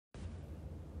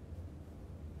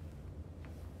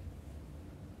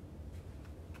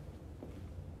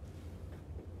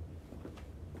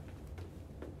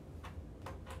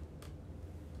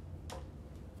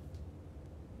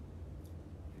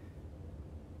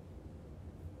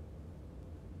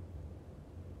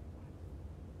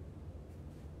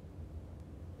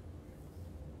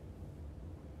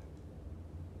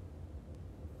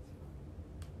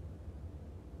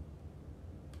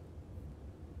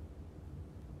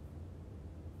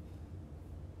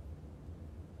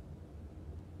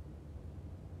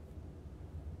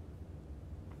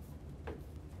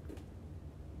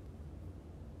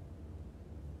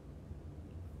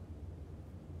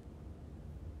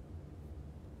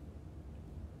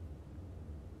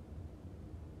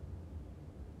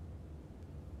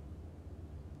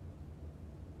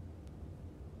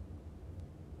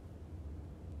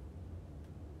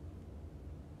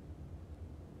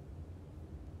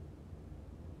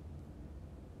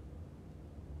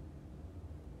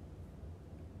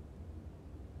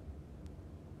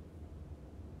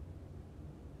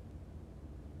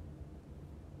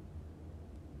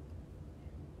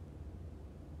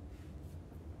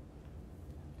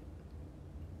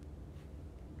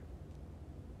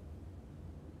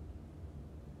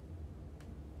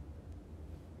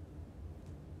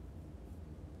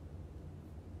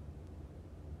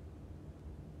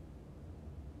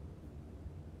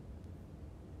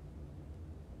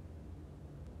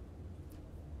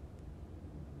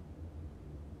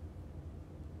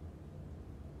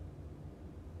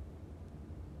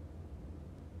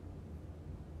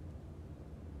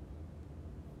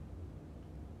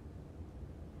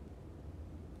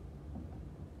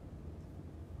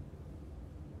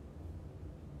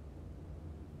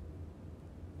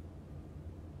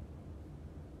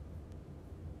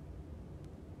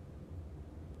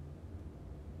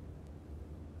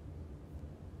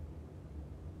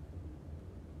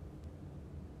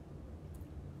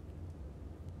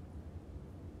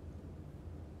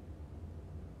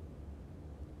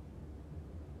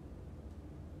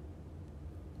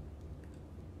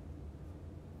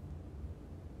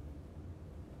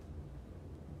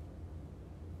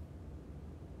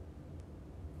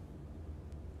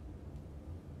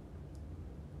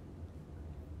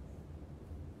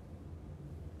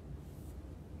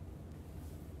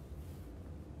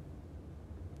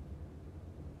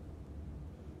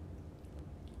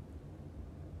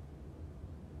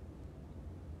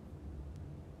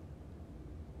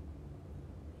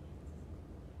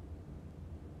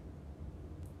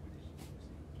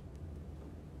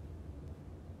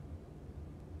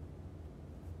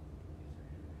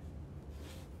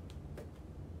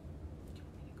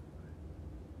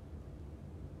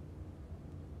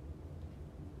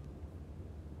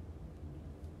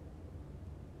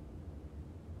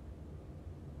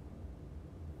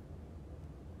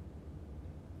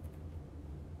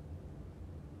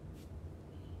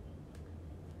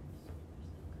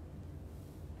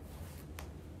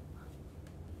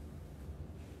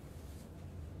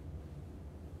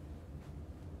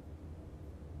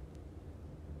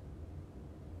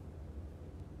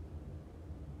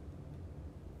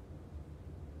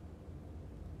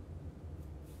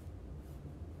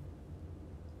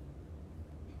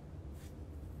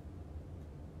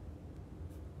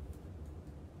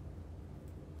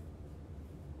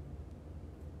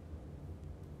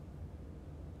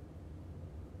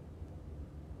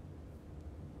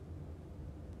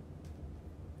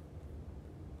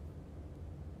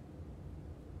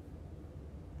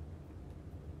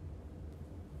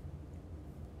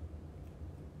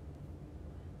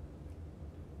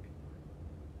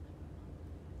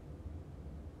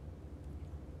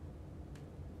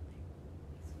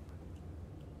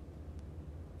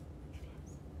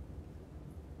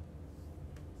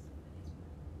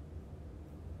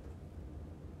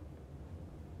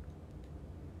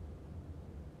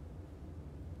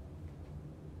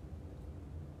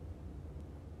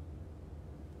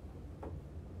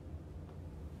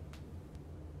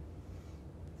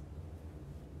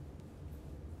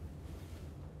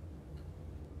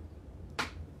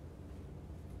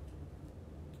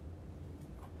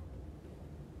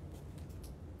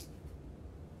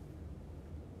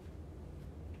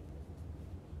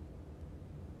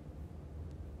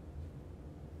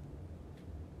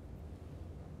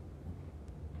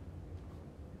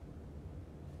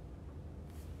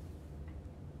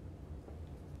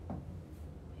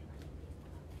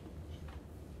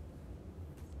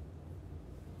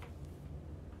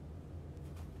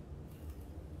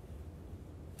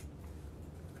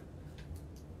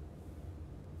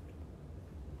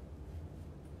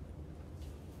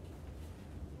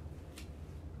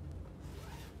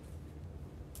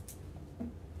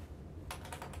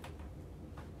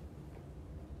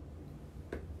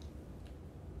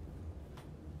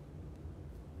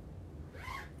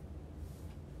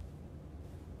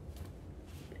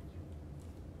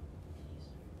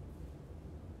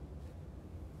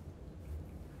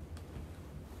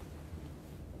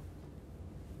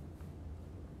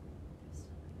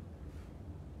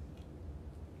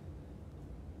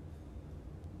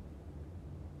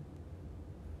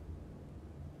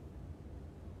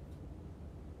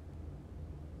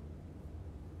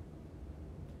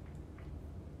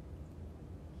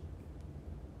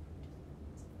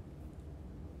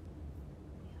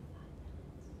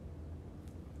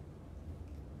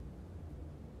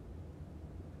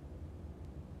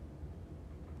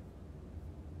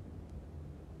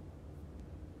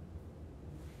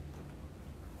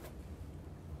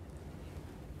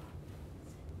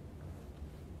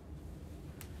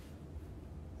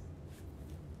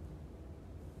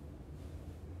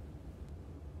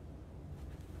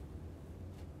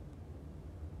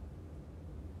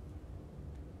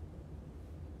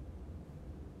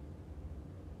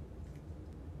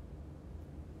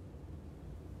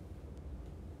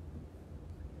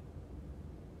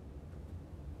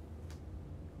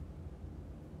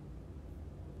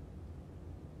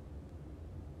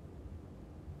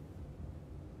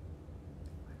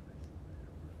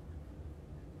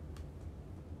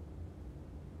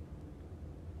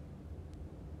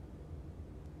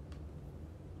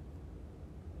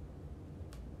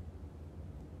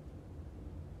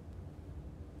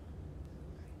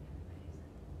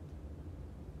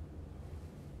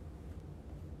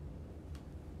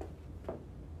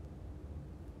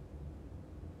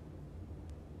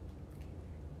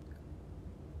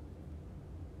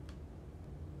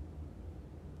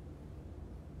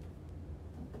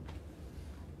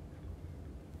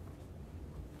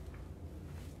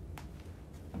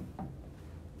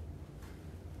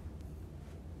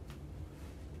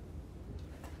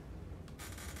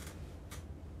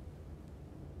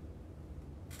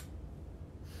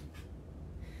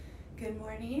Good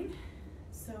morning.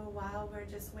 So while we're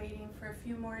just waiting for a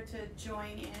few more to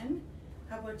join in,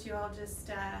 how about you all just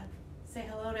say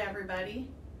hello to everybody,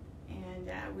 and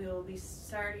we will be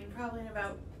starting probably in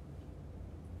about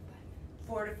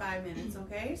 4 to 5 minutes,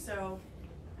 okay? So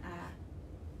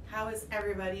how is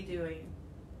everybody doing?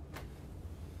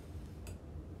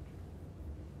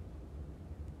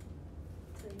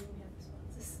 So you only have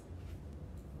responses.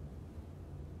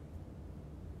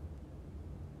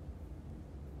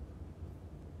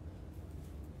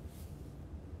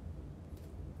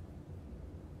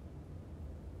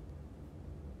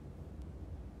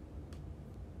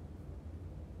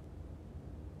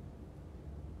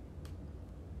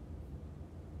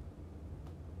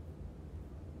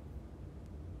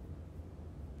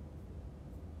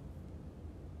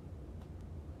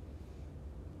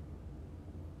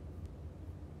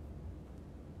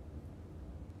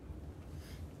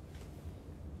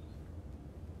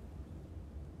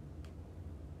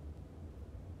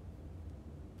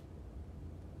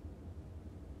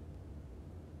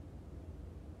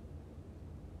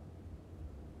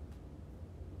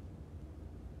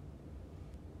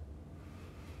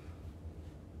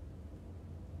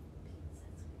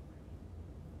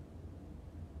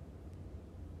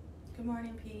 Good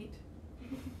morning, Pete.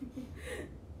 Tiffany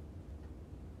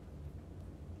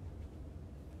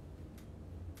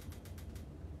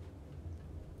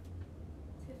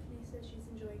says she's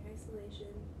enjoying isolation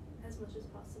as much as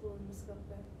possible in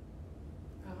Muskoka.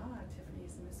 Ah,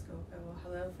 Tiffany's in Muskoka. Well,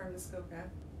 hello from Muskoka.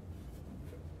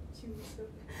 To Muskoka.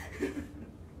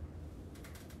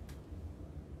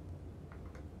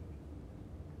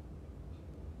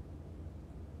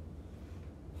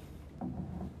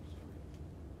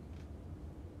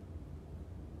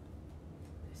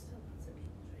 There's still lots of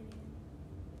people joining in.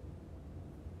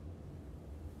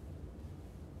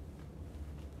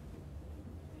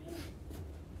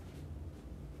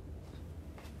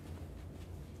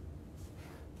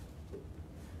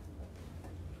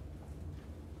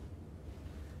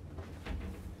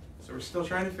 So we're still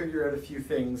trying to figure out a few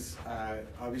things.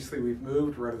 Obviously we've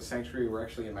moved, we're out of the sanctuary, we're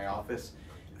actually in my office.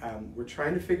 We're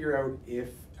trying to figure out if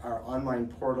our online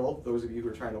portal, those of you who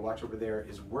are trying to watch over there,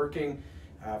 is working.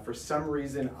 For some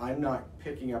reason, I'm not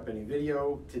picking up any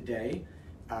video today,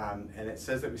 and it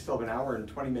says that we still have an hour and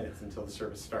 20 minutes until the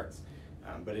service starts.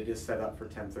 But it is set up for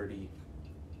 10:30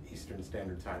 Eastern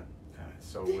Standard Time.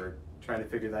 So we're trying to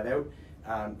figure that out.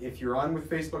 If you're on with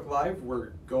Facebook Live,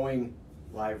 we're going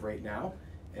live right now,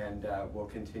 and we'll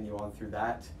continue on through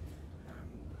that,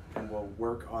 and we'll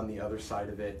work on the other side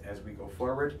of it as we go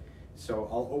forward. So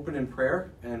I'll open in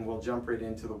prayer, and we'll jump right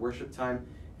into the worship time,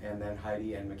 and then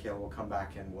Heidi and Michaela will come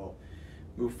back and we'll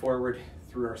move forward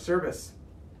through our service.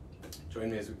 Join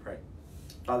me as we pray.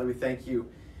 Father, we thank you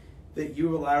that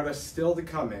you allowed us still to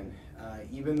come in,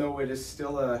 even though it is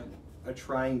still a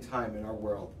trying time in our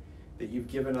world, that you've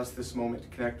given us this moment to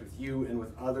connect with you and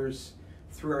with others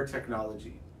through our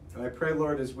technology. And I pray,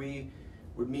 Lord, as we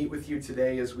would meet with you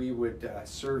today, as we would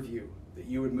serve you, that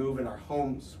you would move in our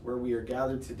homes where we are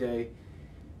gathered today,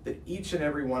 that each and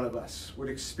every one of us would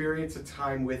experience a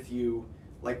time with you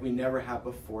like we never have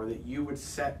before, that you would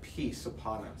set peace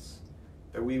upon us,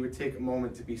 that we would take a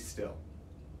moment to be still.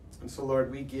 And so, Lord,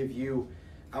 we give you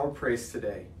our praise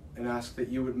today and ask that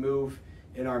you would move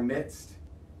in our midst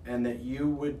and that you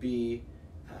would be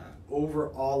over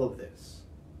all of this,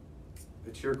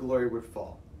 that your glory would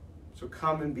fall. So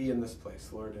come and be in this place,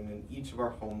 Lord, and in each of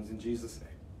our homes, in Jesus' name.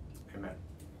 Amen.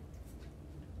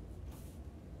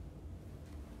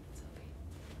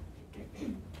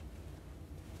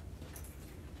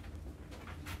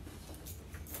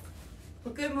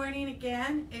 Well, good morning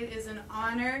again. It is an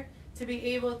honor to be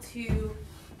able to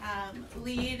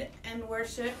lead and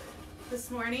worship this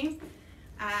morning.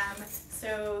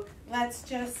 So let's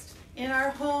just, in our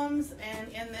homes and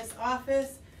in this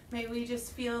office, may we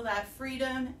just feel that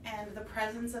freedom and the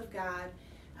presence of God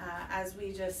as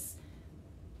we just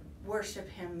worship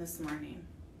him this morning.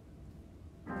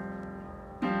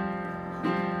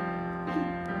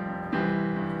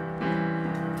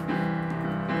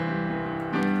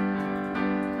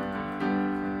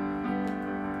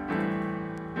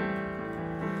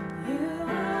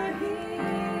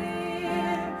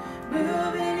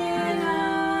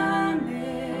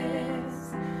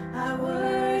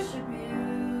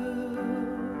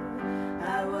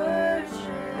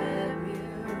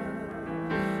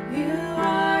 You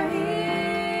are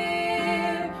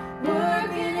here,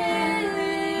 working in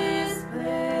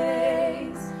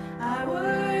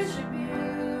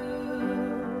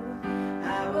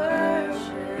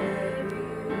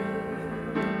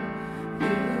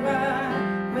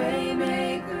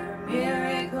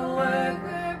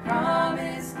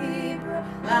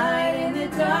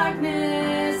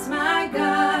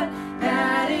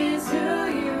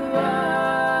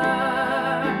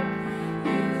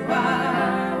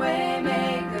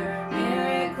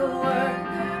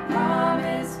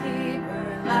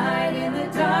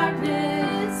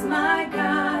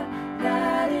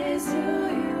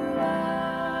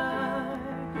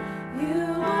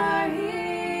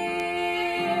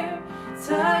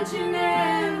touch in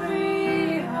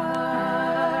every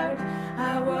heart.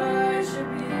 I worship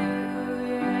you,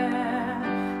 yeah.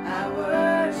 I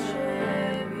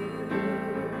worship you.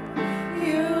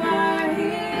 You are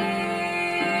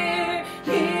here,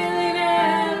 healing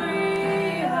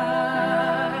every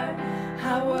heart.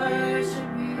 I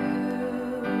worship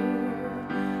you.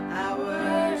 I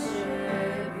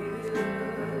worship you.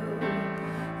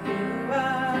 You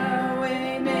are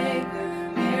waymaker,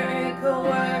 miracle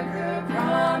worker,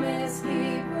 promise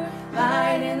keeper,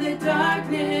 light in the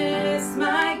darkness,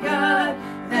 my God,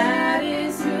 that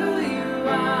is who you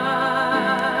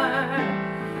are.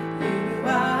 You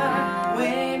are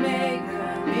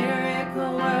waymaker,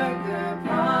 miracle worker,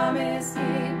 promise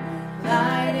keeper,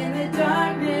 light in the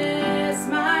darkness,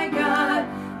 my God,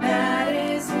 that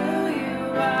is who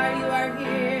you are. You are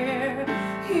here.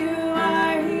 You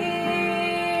are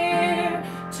here,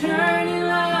 turning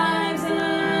lives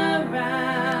around.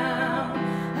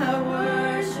 I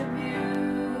worship you.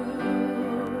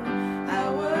 I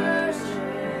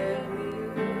worship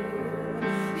you.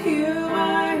 You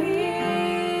are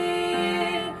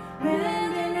here,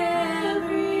 mending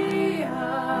every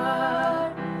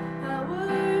heart. I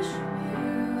worship you.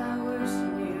 I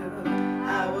worship you. I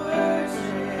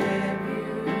worship you.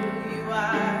 You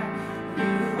are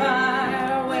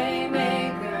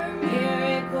waymaker,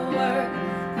 miracle worker,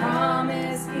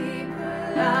 promise keeper,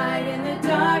 light in the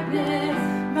darkness,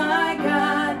 my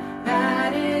God,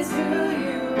 that is who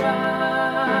you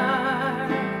are.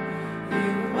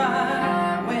 You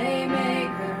are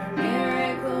waymaker,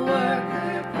 miracle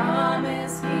worker,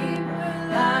 promise keeper,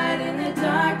 light in the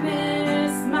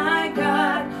darkness, my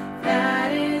God,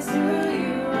 that is who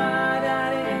you are.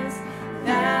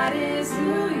 That is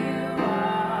who you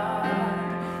are.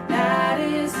 That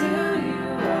is who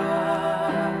you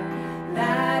are.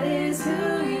 That is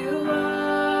who you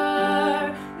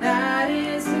are. That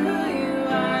is who you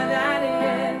are.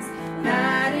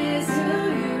 That is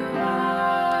who you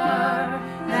are.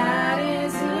 That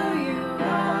is who you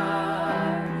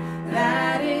are.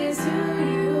 That is who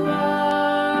you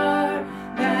are.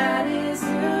 That is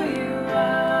who you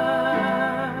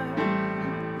are.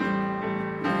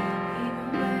 Even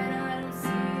when I don't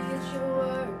see that you're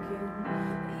working,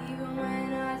 even when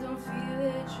I don't feel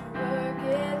that you're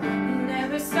working, you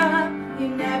never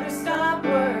stop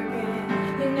working.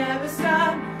 You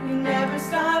never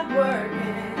stop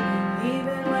working.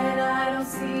 Even when I don't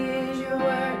see it, you're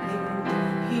working.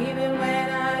 Even when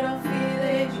I don't feel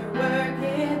it, you're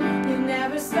working. You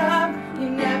never stop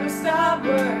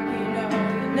working. No,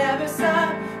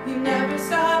 you never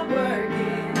stop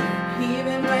working.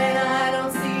 Even when I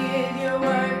don't see it, you're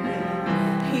working.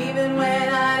 Even when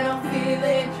I don't feel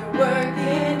it, you're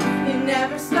working. You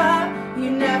never stop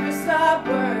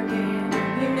working.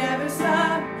 You never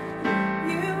stop.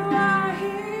 You are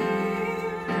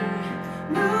here,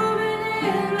 moving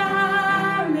in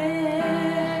our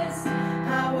midst. I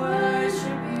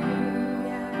worship you,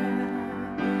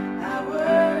 yeah. I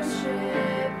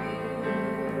worship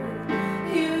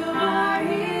you. You are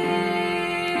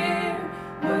here,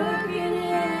 working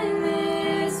in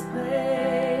this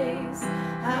place.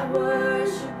 I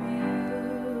worship you.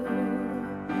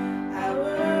 I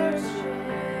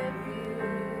worship you.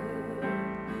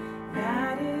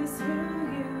 That is who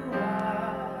you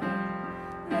are.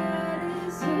 That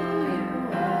is who you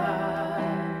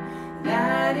are.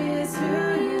 That is who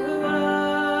you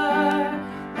are.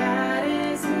 That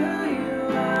is who you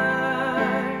are.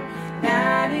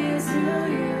 That is who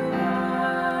you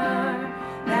are.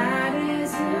 That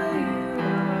is who you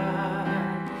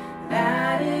are.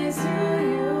 That is who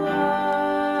you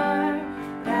are.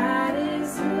 That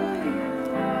is who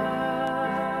you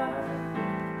are.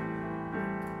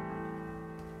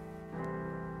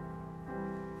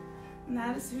 And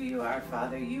that is who you are,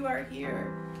 Father. You are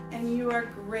here, and you are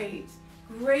great.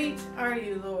 Great are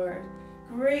you, Lord.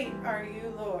 Great are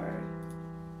you, Lord.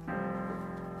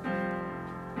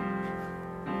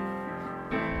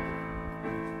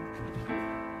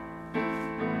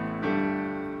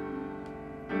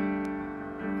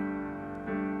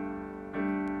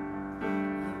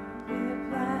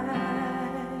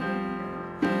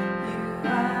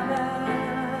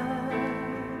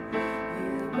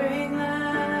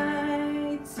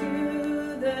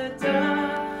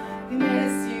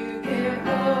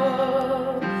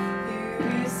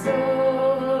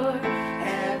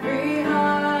 Every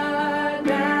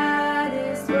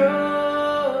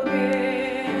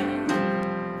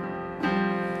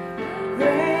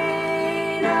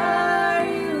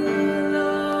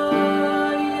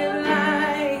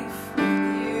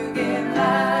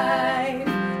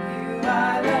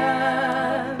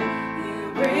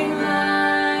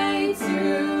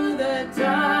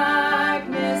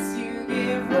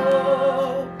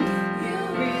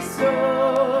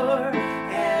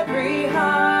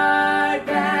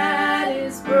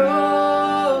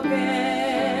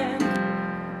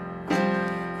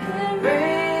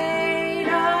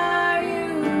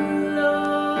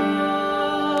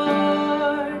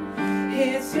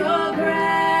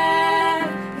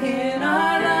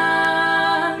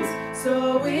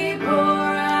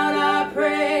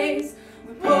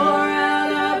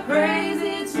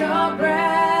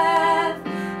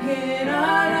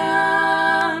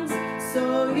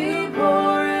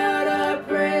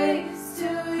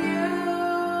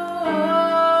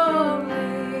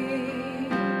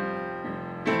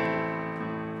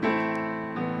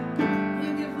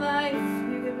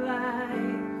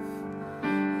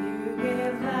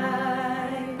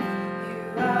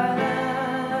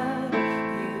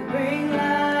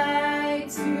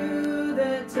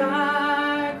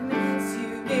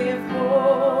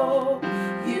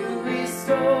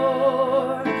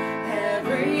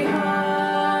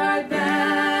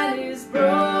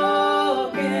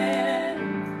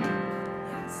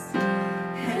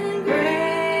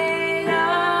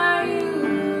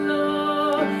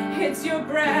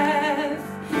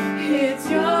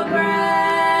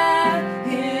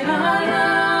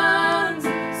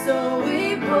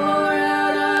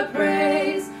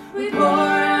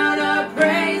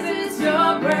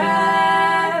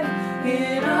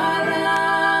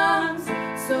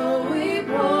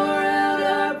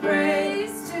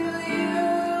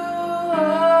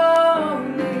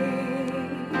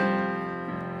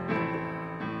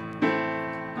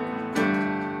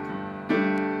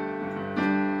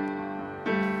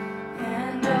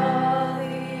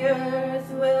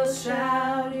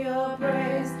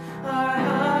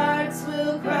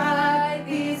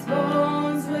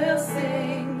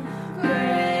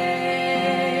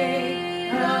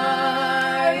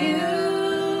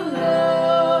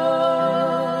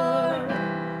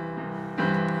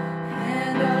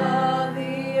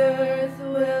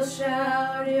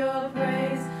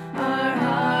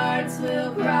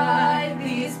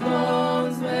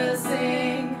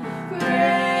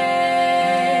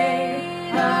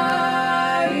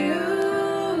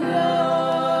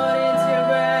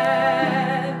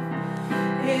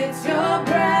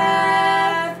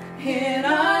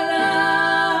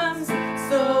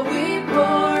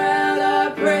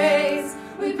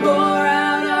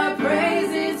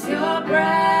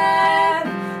breath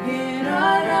in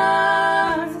our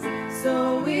lungs, so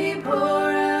we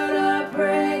pour out our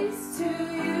praise to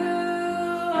you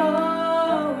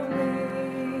only.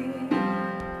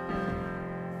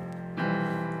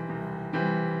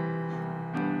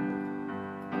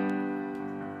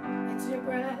 It's your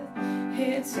breath,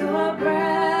 it's your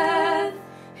breath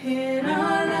in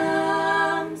our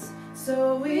lungs,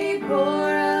 so we pour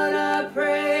out our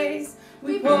praise,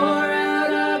 we pour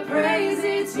out our praise.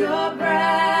 It's your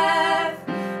breath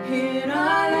in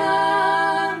our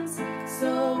lungs,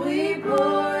 so we pour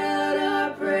out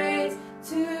our praise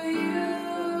to you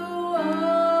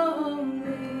only.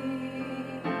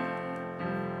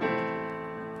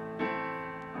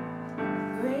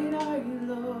 Great are you,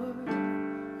 Lord.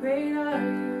 Great are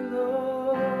you,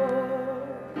 Lord.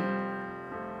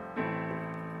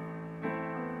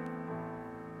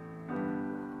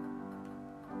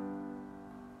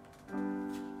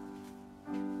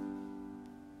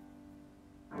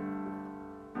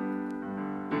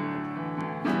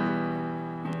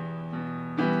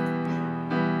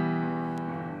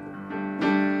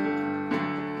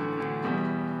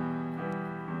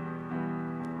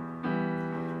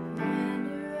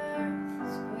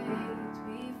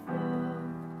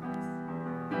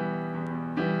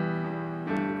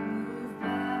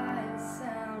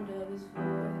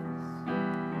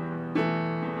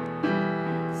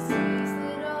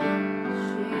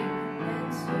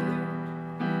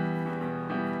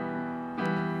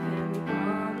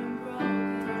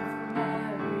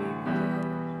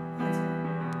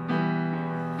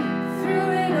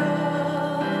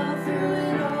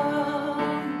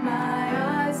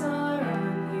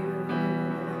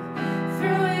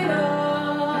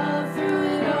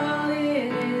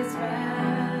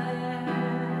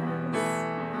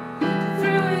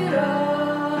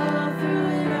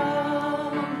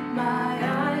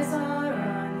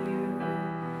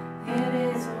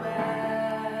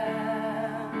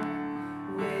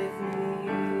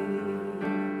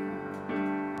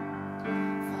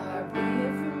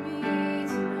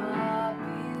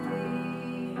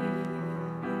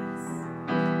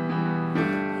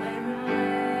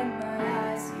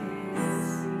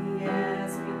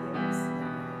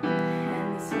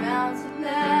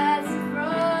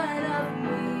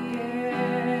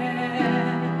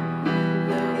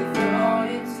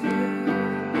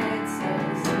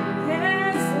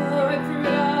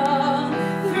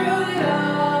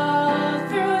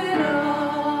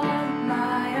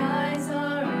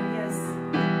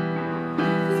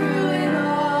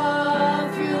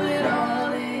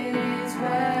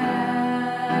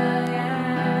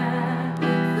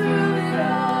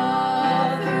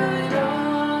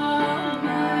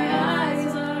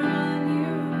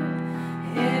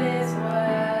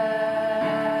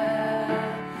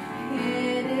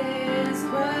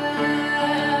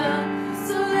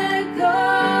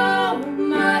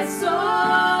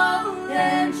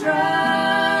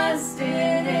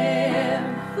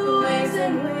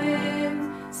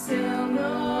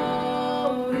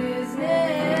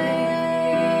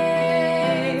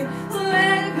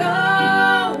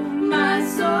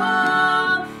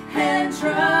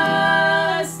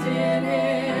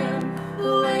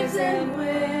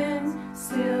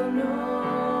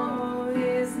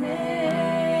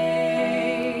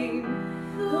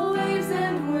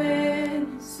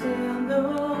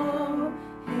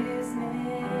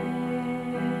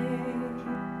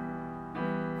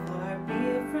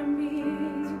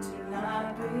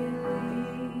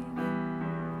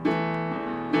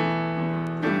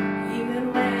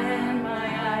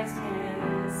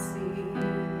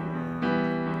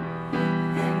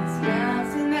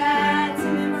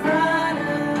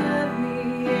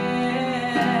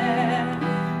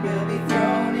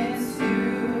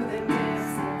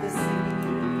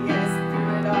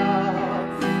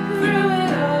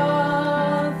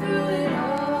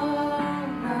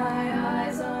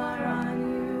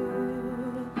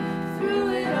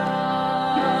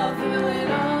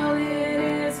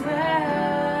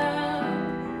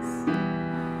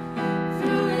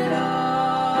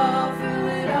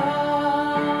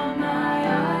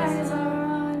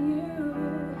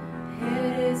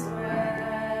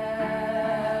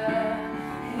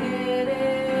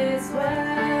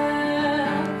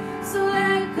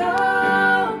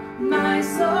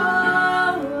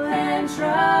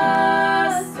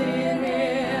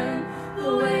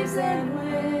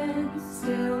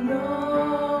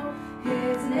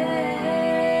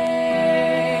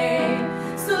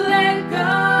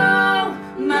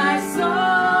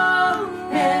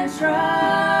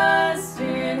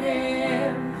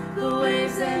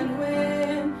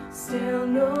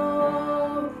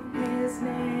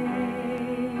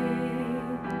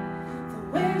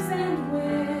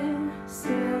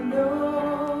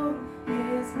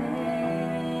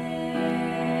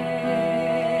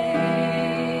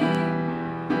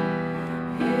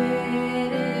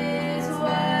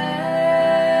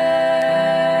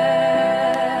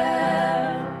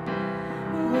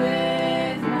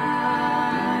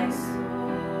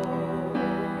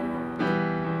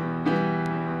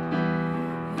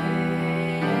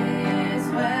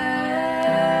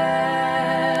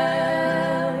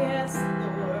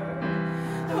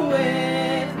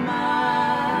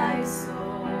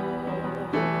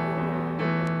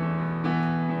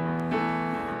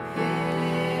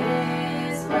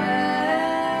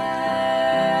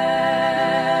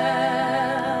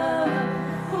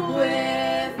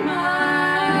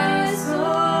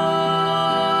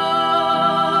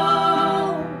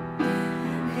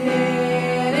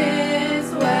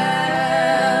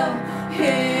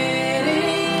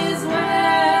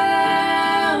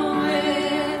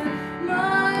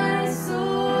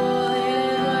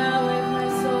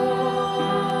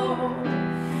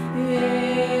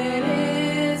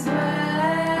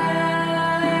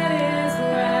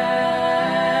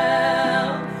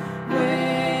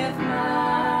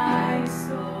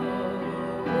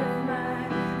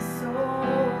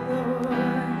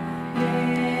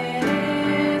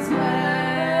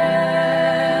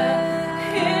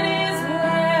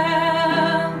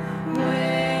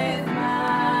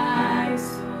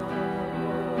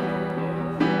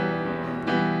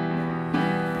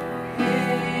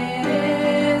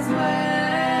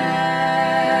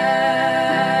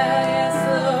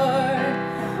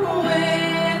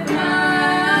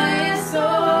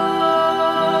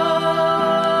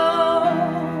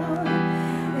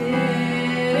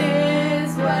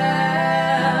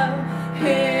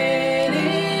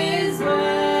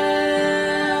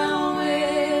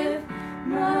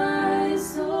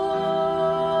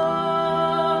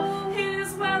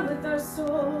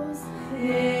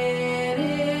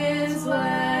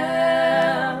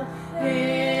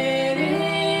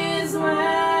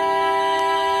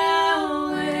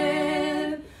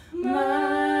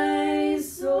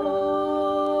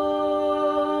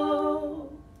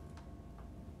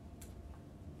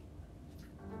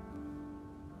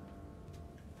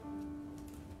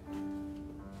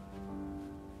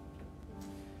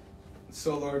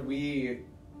 So Lord, we,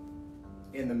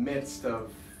 in the midst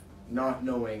of not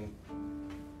knowing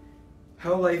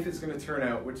how life is going to turn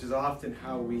out, which is often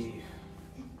how we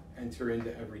enter into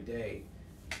every day,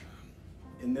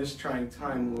 in this trying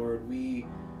time, Lord, we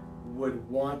would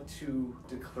want to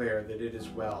declare that it is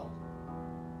well.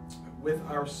 With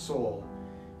our soul,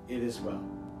 it is well.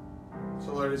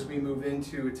 So Lord, as we move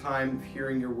into a time of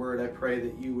hearing your word, I pray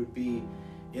that you would be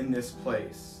in this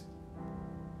place.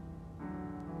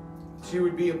 That you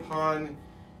would be upon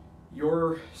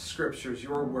your scriptures,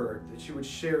 your word, that you would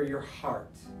share your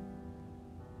heart.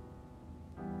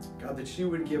 God, that you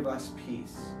would give us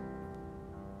peace.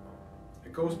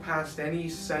 It goes past any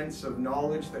sense of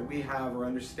knowledge that we have or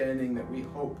understanding that we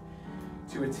hope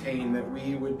to attain, that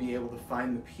we would be able to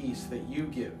find the peace that you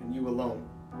give and you alone.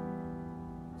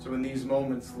 So in these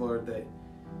moments, Lord, that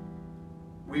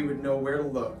we would know where to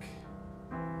look.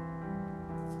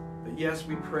 That yes,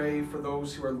 we pray for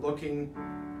those who are looking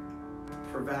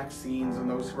for vaccines and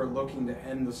those who are looking to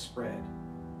end the spread.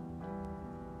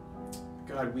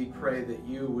 God, we pray that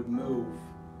you would move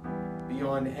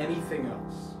beyond anything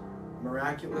else,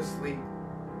 miraculously,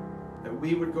 that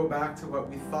we would go back to what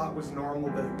we thought was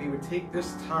normal, that we would take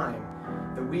this time,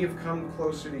 that we have come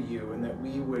closer to you, and that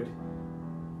we would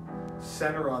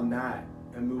center on that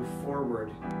and move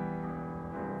forward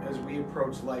as we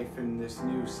approach life in this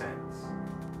new sense.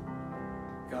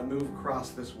 God, move across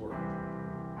this world.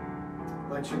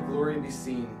 Let your glory be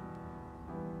seen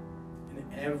in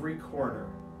every corner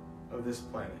of this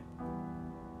planet.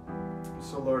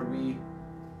 So Lord, we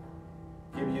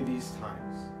give you these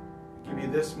times. We give you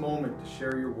this moment to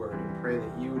share your word and pray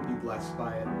that you would be blessed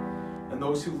by it. And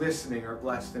those who listening are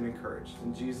blessed and encouraged.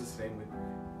 In Jesus' name we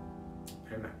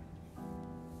pray. Amen.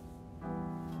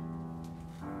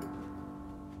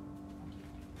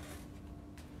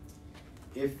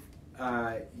 If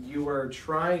you are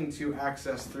trying to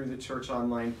access through the church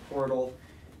online portal,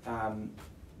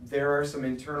 there are some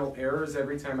internal errors.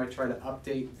 Every time I try to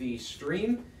update the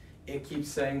stream, it keeps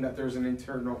saying that there's an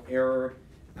internal error.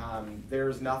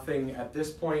 There's nothing at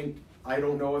this point. I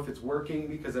don't know if it's working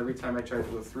because every time I try to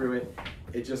go through it,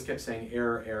 it just kept saying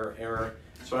error, error, error.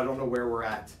 So I don't know where we're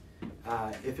at.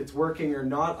 If it's working or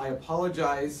not, I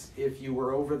apologize if you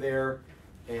were over there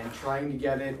and trying to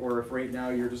get it, or if right now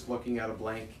you're just looking at a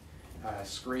blank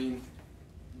screen.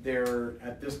 There,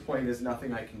 at this point, is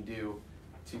nothing I can do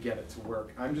to get it to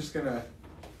work. I'm just gonna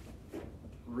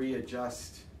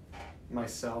readjust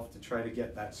myself to try to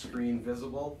get that screen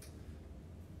visible.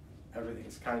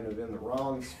 Everything's kind of in the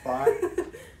wrong spot.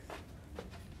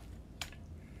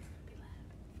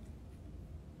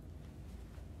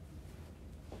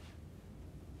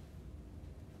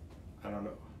 I don't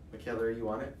know. Michaela, are you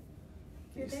on it?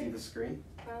 Can you see the screen?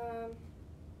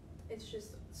 It's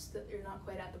just you're not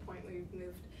quite at the point where you've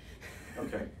moved.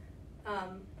 Okay.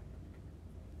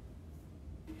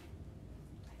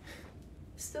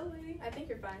 Still waiting. I think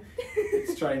you're fine.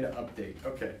 It's trying to update.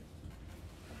 Okay.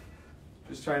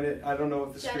 Just trying to. I don't know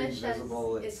if the screen's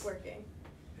visible. It's working.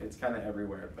 It's kind of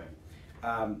everywhere, but.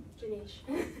 Janice.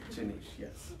 Janice,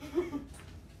 yes.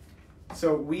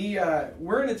 So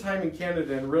we're in a time in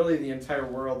Canada and really the entire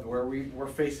world where we're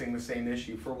facing the same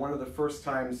issue. For one of the first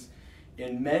times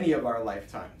in many of our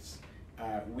lifetimes,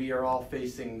 we are all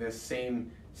facing this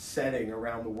same setting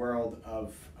around the world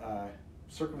of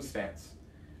circumstance.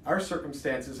 Our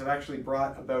circumstances have actually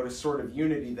brought about a sort of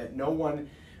unity that no one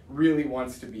really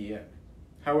wants to be in.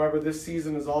 However, this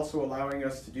season is also allowing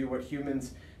us to do what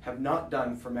humans have not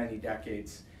done for many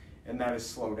decades, and that is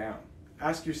slow down.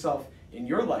 Ask yourself, in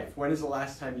your life, when is the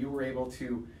last time you were able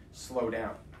to slow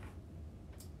down?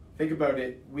 Think about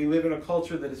it. We live in a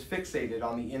culture that is fixated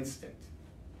on the instant.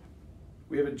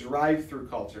 We have a drive-through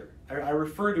culture. I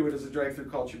refer to it as a drive-through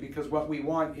culture because what we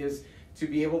want is to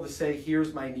be able to say,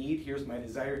 here's my need, here's my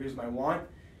desire, here's my want,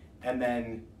 and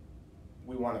then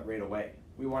we want it right away.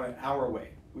 We want it our way.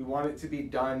 We want it to be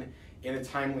done in a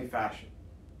timely fashion.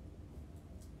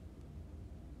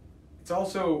 It's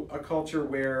also a culture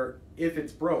where if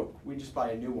it's broke, we just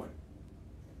buy a new one.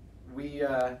 We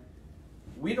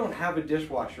don't have a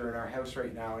dishwasher in our house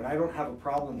right now, and I don't have a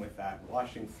problem with that,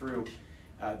 washing through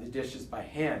the dishes by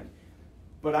hand.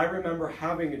 But I remember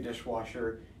having a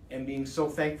dishwasher and being so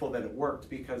thankful that it worked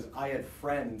because I had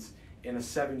friends in a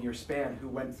 7-year span who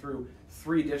went through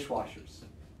 3 dishwashers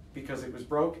because it was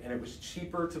broke and it was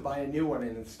cheaper to buy a new one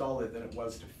and install it than it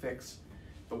was to fix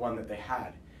the one that they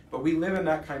had. But we live in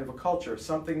that kind of a culture.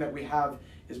 Something that we have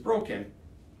is broken,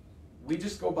 we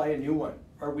just go buy a new one,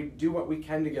 or we do what we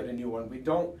can to get a new one. We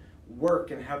don't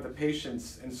work and have the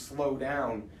patience and slow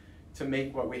down to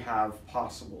make what we have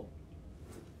possible.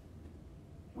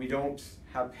 We don't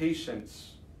have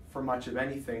patience for much of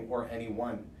anything or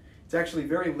anyone. It's actually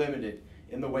very limited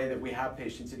in the way that we have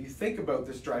patience. If you think about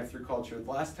this drive-through culture,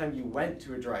 the last time you went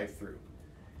to a drive-through,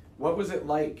 what was it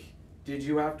like? Did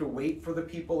you have to wait for the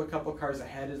people a couple cars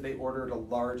ahead as they ordered a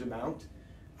large amount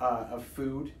of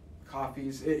food,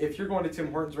 coffees? If you're going to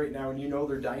Tim Hortons right now and you know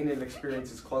their dine-in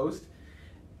experience is closed,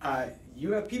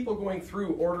 you have people going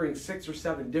through ordering 6 or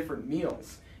 7 different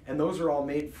meals, and those are all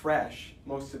made fresh.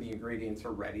 Most of the ingredients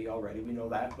are ready already, we know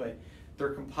that, but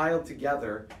they're compiled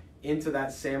together into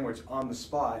that sandwich on the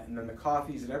spot, and then the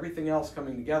coffees and everything else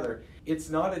coming together. It's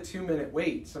not a 2-minute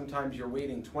wait. Sometimes you're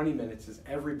waiting 20 minutes as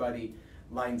everybody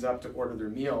lines up to order their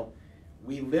meal.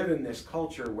 We live in this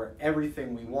culture where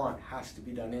everything we want has to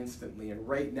be done instantly, and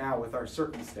right now with our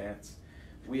circumstance,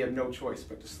 we have no choice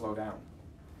but to slow down,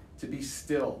 to be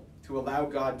still, to allow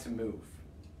God to move.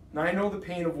 Now I know the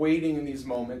pain of waiting in these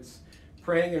moments,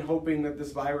 praying and hoping that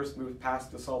this virus moves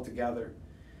past us altogether.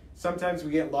 Sometimes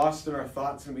we get lost in our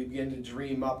thoughts and we begin to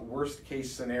dream up worst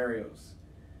case scenarios.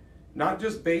 Not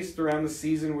just based around the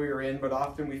season we are in, but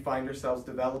often we find ourselves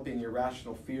developing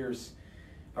irrational fears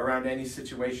around any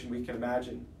situation we can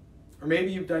imagine. Or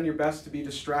maybe you've done your best to be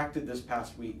distracted this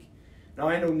past week. Now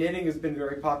I know knitting has been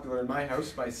very popular in my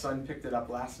house. My son picked it up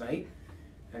last night,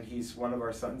 and he's one of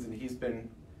our sons, and he's been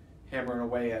hammering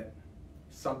away at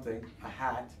something, a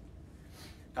hat.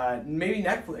 Maybe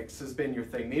Netflix has been your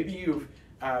thing. Maybe you've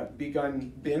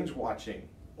begun binge watching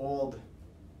old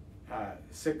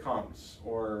sitcoms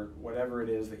or whatever it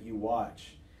is that you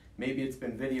watch. Maybe it's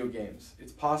been video games.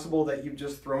 It's possible that you've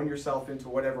just thrown yourself into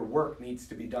whatever work needs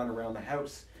to be done around the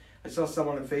house. I saw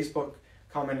someone on Facebook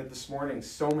commented this morning,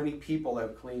 so many people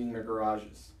out cleaning their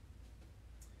garages.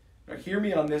 Now hear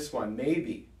me on this one.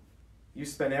 Maybe you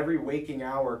spend every waking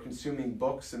hour consuming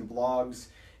books and blogs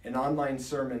and online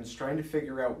sermons trying to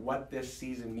figure out what this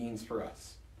season means for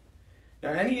us.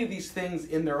 Now, any of these things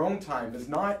in their own time is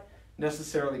not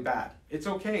necessarily bad. It's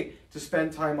okay to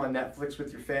spend time on Netflix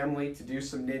with your family, to do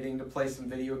some knitting, to play some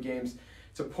video games,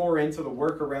 to pour into the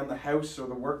work around the house or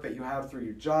the work that you have through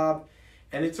your job.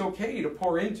 And it's okay to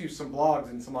pour into some blogs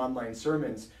and some online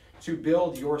sermons to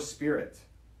build your spirit.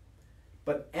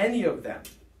 But any of them,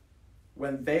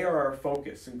 when they are our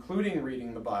focus, including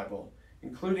reading the Bible,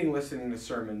 including listening to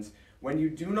sermons, when you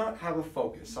do not have a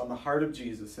focus on the heart of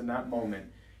Jesus in that moment,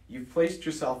 you've placed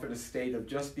yourself in a state of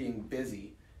just being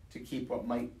busy to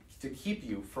keep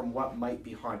you from what might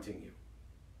be haunting you.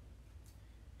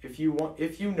 If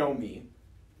you know me,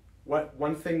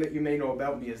 one thing that you may know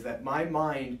about me is that my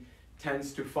mind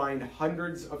tends to find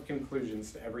hundreds of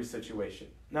conclusions to every situation.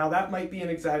 Now that might be an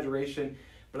exaggeration,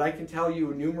 but I can tell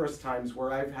you numerous times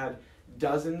where I've had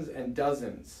dozens and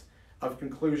dozens of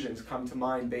conclusions come to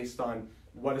mind based on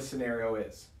what a scenario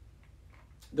is.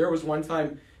 There was one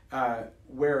time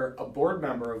where a board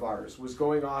member of ours was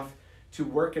going off to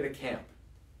work at a camp.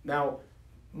 Now,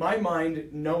 my mind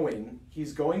knowing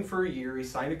he's going for a year, he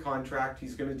signed a contract,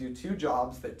 he's going to do 2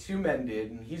 jobs that 2 men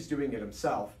did, and he's doing it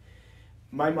himself,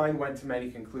 my mind went to many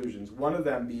conclusions. One of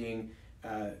them being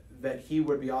that he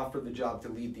would be offered the job to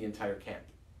lead the entire camp.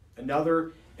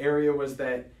 Another area was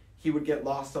that he would get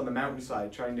lost on the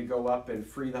mountainside trying to go up and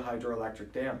free the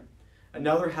hydroelectric dam.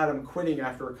 Another had him quitting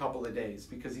after a couple of days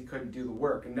because he couldn't do the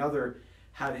work. Another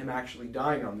had him actually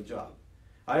dying on the job.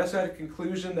 I also had a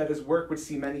conclusion that his work would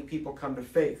see many people come to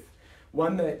faith.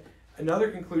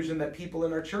 Another conclusion that people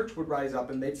in our church would rise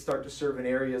up and they'd start to serve in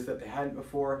areas that they hadn't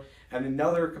before. And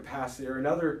another capacity or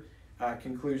another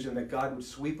conclusion that God would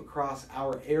sweep across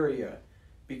our area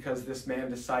because this man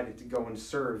decided to go and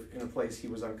serve in a place he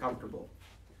was uncomfortable.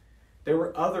 There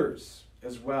were others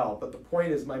as well, but the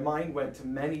point is my mind went to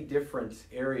many different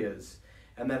areas,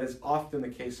 and that is often the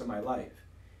case in my life.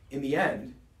 In the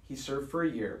end, he served for a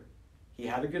year, he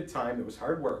had a good time, it was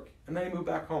hard work, and then he moved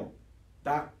back home.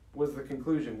 That was the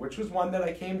conclusion, which was one that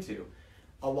I came to,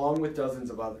 along with dozens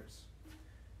of others.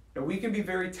 Now we can be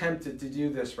very tempted to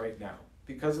do this right now,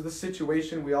 because of the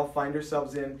situation we all find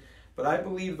ourselves in, but I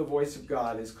believe the voice of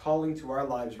God is calling to our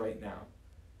lives right now.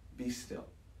 Be still.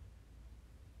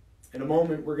 In a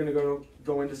moment, we're going to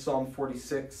go into Psalm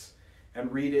 46 and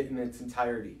read it in its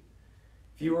entirety.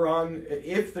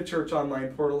 If the church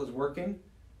online portal is working,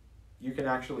 you can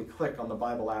actually click on the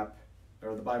Bible app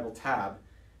or the Bible tab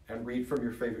and read from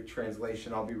your favorite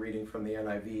translation. I'll be reading from the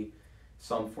NIV,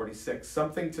 Psalm 46.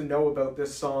 Something to know about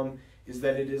this psalm is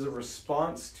that it is a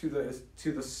response to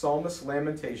the psalmist's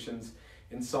lamentations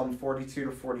in Psalm 42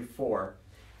 to 44,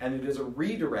 and it is a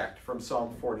redirect from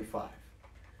Psalm 45.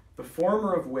 The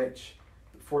former of which,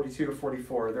 42 to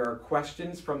 44, there are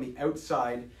questions from the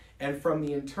outside and from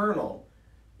the internal.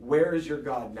 Where is your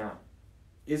God now?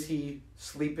 Is he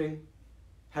sleeping?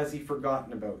 Has he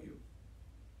forgotten about you?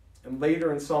 And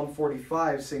later in Psalm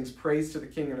 45 sings praise to the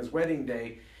king on his wedding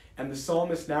day, and the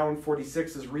psalmist now in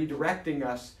 46 is redirecting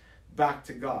us back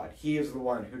to God. He is the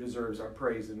one who deserves our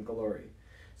praise and glory.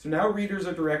 So now readers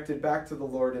are directed back to the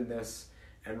Lord in this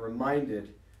and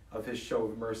reminded of his show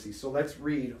of mercy. So let's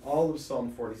read all of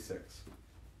Psalm 46.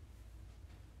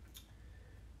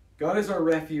 God is our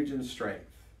refuge and strength,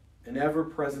 an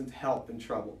ever-present help in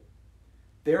trouble.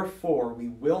 Therefore we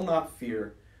will not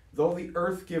fear, though the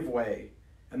earth give way,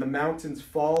 and the mountains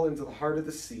fall into the heart of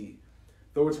the sea,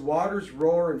 though its waters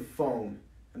roar and foam,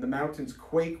 and the mountains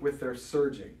quake with their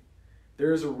surging.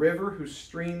 There is a river whose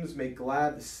streams make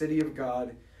glad the city of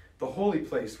God, the holy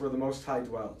place where the Most High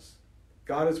dwells.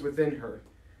 God is within her.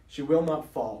 She will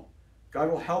not fall.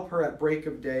 God will help her at break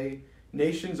of day.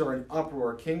 Nations are in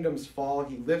uproar. Kingdoms fall.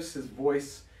 He lifts his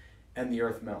voice, and the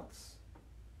earth melts.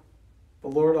 The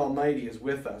Lord Almighty is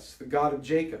with us. The God of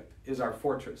Jacob is our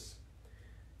fortress.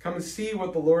 Come and see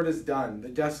what the Lord has done, the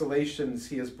desolations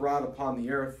he has brought upon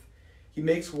the earth. He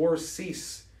makes wars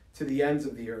cease to the ends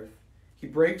of the earth. He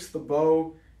breaks the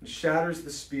bow and shatters the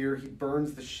spear. He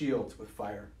burns the shields with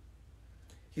fire.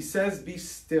 He says, "Be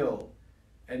still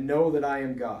and know that I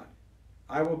am God.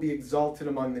 I will be exalted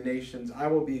among the nations. I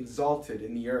will be exalted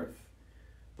in the earth.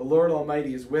 The Lord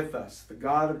Almighty is with us. The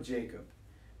God of Jacob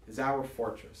is our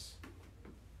fortress."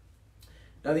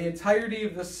 Now, the entirety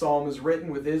of this psalm is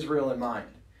written with Israel in mind.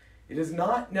 It is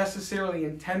not necessarily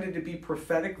intended to be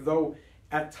prophetic, though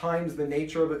at times the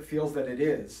nature of it feels that it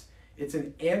is. It's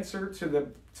an answer to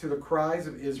the cries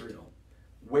of Israel.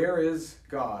 Where is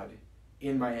God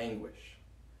in my anguish?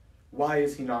 Why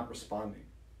is he not responding?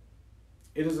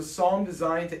 It is a psalm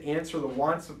designed to answer the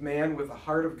wants of man with the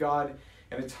heart of God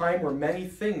at a time where many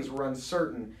things were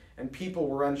uncertain and people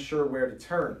were unsure where to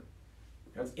turn.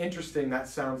 Now, it's interesting that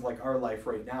sounds like our life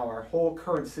right now. Our whole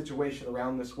current situation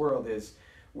around this world is,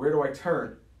 where do I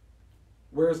turn?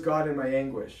 Where is God in my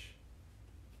anguish?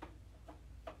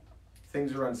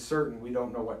 Things are uncertain. We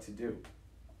don't know what to do.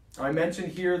 I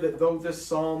mentioned here that though this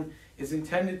psalm is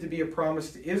intended to be a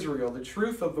promise to Israel, the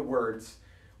truth of the words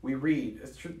we read,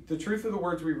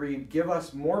 give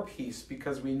us more peace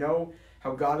because we know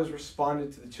how God has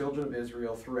responded to the children of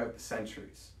Israel throughout the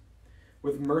centuries,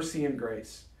 with mercy and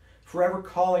grace, forever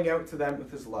calling out to them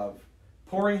with his love,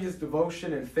 pouring his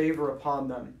devotion and favor upon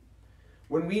them.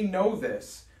 When we know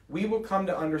this, we will come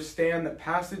to understand that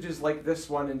passages like this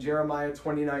one in Jeremiah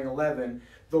 29:11,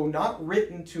 though not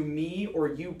written to me or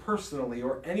you personally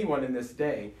or anyone in this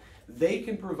day, they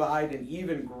can provide an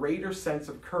even greater sense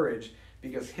of courage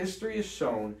because history has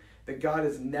shown that God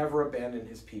has never abandoned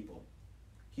his people.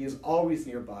 He is always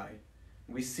nearby.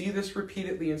 We see this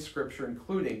repeatedly in Scripture,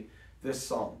 including this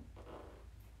psalm.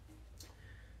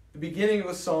 The beginning of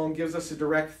the psalm gives us a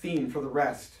direct theme for the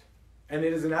rest, and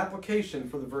it is an application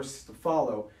for the verses to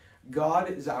follow. God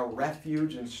is our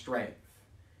refuge and strength.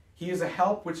 He is a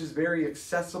help which is very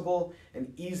accessible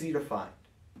and easy to find.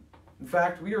 In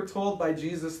fact, we are told by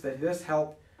Jesus that this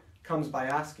help comes by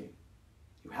asking.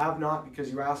 You have not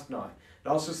because you ask not. It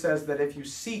also says that if you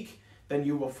seek, then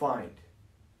you will find.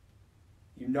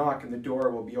 You knock and the door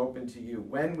will be open to you.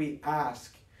 When we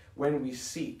ask, when we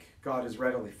seek, God is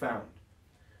readily found.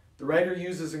 The writer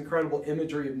uses incredible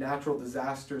imagery of natural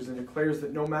disasters and declares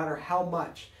that no matter how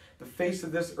much the face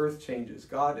of this earth changes,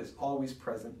 God is always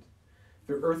present.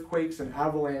 Through earthquakes and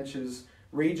avalanches,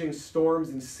 raging storms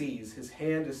and seas, his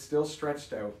hand is still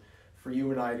stretched out for you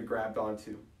and I to grab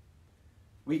onto.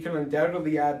 We can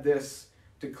undoubtedly add to this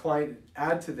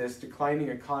declining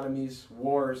economies,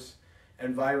 wars,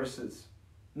 and viruses.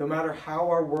 No matter how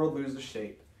our world loses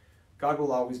shape, God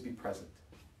will always be present.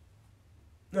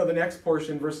 Now, the next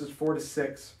portion, verses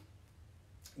 4-6,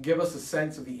 give us a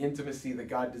sense of the intimacy that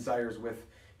God desires with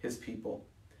his people.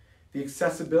 The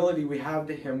accessibility we have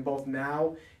to him both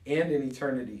now and in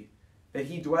eternity, that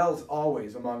he dwells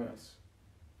always among us.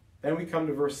 Then we come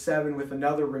to verse 7 with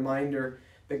another reminder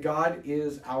that God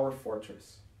is our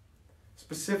fortress.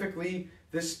 Specifically,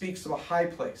 this speaks of a high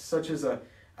place, such as a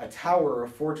tower or a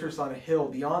fortress on a hill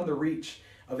beyond the reach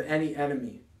of any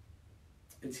enemy.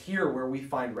 It's here where we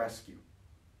find rescue.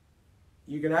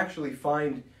 You can actually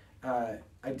find, I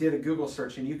did a Google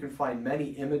search, and you can find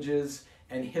many images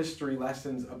and history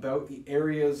lessons about the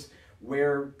areas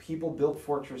where people built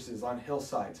fortresses on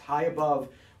hillsides, high above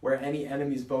where any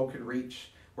enemy's bow could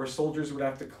reach, where soldiers would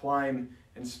have to climb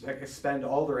and expend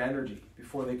all their energy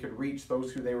before they could reach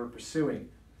those who they were pursuing.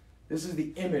 This is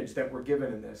the image that we're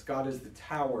given in this. God is the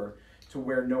tower to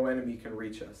where no enemy can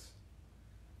reach us.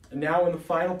 And now in the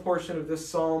final portion of this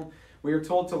psalm, we are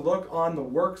told to look on the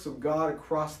works of God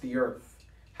across the earth.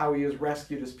 how he has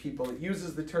rescued his people. It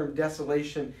uses the term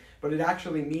desolation, but it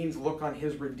actually means look on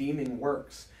his redeeming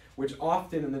works, which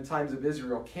often in the times of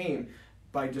Israel came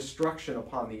by destruction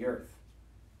upon the earth.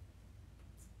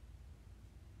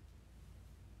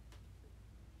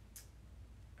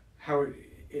 How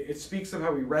it speaks of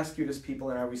how he rescued his people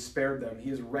and how he spared them. He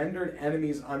has rendered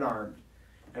enemies unarmed,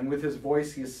 and with his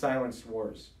voice he has silenced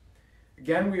wars.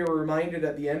 Again, we are reminded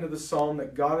at the end of the psalm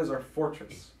that God is our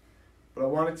fortress. But I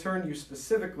want to turn you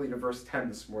specifically to verse 10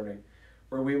 this morning,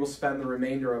 where we will spend the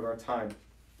remainder of our time. It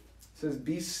says,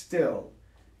 "Be still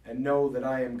and know that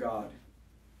I am God.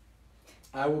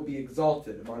 I will be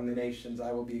exalted among the nations.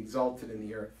 I will be exalted in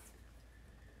the earth."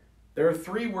 There are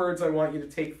 3 words I want you to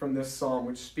take from this psalm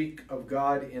which speak of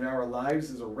God in our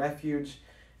lives as a refuge,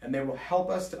 and they will help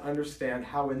us to understand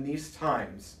how in these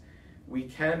times we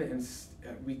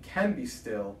can be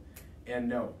still and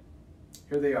know.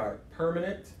 Here they are: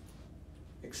 permanent,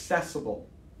 accessible,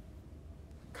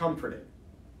 comforting.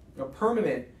 Now,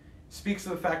 permanent speaks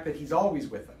of the fact that he's always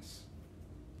with us.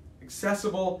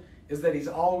 Accessible is that he's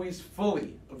always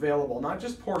fully available, not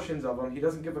just portions of him. He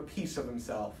doesn't give a piece of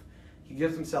himself. He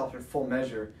gives himself in full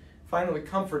measure. Finally,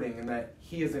 comforting in that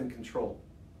he is in control.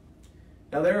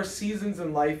 Now, there are seasons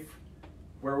in life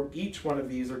where each one of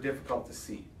these are difficult to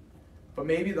see. But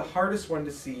maybe the hardest one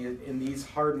to see in these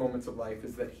hard moments of life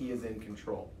is that he is in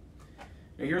control.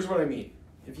 Now, here's what I mean.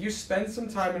 If you spend some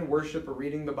time in worship or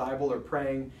reading the Bible or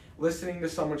praying, listening to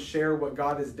someone share what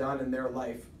God has done in their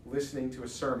life, listening to a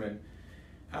sermon,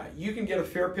 you can get a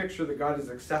fair picture that God is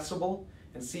accessible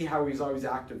and see how he's always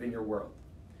active in your world.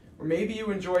 Or maybe you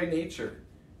enjoy nature,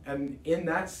 and in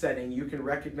that setting you can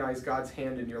recognize God's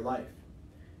hand in your life.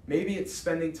 Maybe it's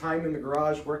spending time in the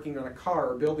garage working on a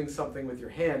car or building something with your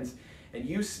hands, and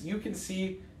you can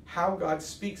see how God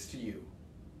speaks to you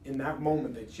in that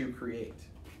moment that you create.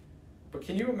 But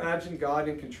can you imagine God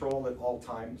in control at all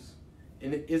times?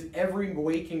 And is every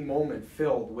waking moment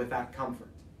filled with that comfort?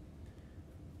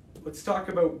 Let's talk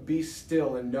about be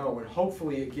still and know, and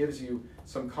hopefully it gives you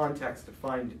some context to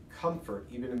find comfort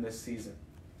even in this season.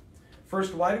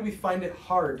 First, why do we find it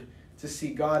hard to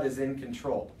see God as in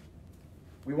control?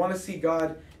 We want to see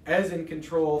God as in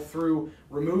control through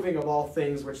removing of all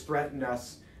things which threaten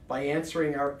us, by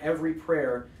answering our every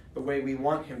prayer the way we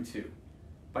want him to,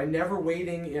 by never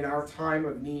waiting in our time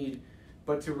of need,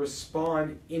 but to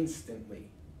respond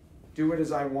instantly. Do it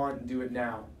as I want and do it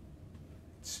now.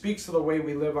 It speaks of the way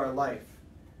we live our life.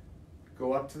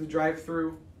 Go up to the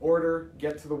drive-thru, order,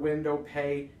 get to the window,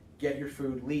 pay, get your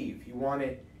food, leave. You want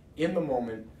it in the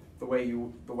moment, the way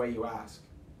you ask.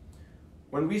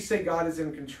 When we say God is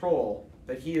in control,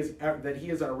 that he is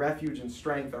our refuge and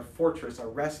strength, our fortress, our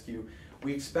rescue,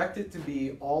 we expect it to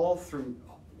be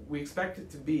we expect it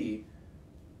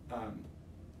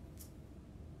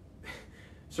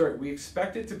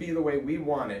to be the way we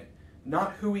want it,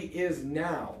 not who he is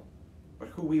now, but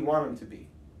who we want him to be.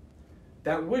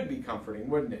 That would be comforting,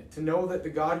 wouldn't it? To know that the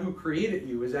God who created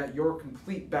you is at your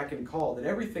complete beck and call, that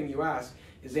everything you ask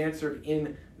is answered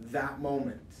in that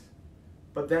moment.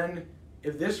 But then,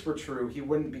 if this were true, he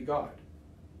wouldn't be God.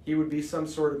 He would be some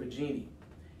sort of a genie.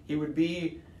 He would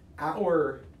be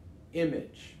our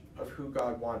image of who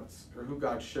God wants, or who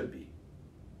God should be.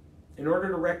 In order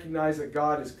to recognize that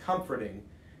God is comforting,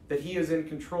 that he is in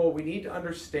control, we need to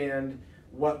understand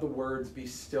what the words "be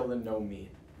still and know" mean.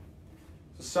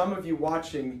 So some of you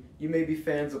watching, you may be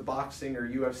fans of boxing or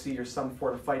UFC or some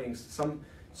form of fighting, some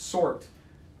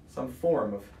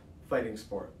form of fighting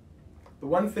sport. The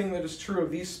one thing that is true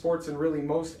of these sports and really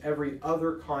most every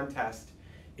other contest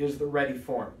is the ready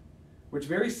form, which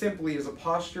very simply is a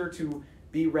posture to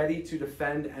be ready to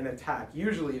defend and attack.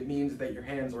 Usually it means that your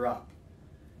hands are up.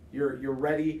 You're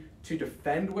ready to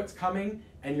defend what's coming,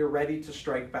 and you're ready to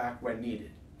strike back when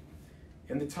needed.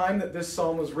 In the time that this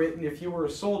psalm was written, if you were a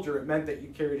soldier, it meant that you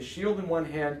carried a shield in one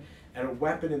hand and a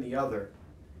weapon in the other,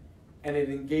 and it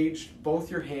engaged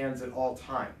both your hands at all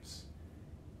times.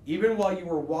 Even while you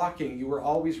were walking, you were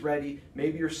always ready.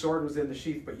 Maybe your sword was in the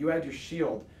sheath, but you had your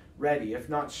shield ready. If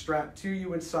not strapped to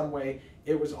you in some way,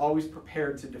 it was always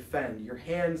prepared to defend. Your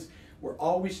hands were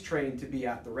always trained to be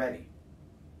at the ready.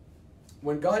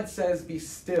 When God says, "Be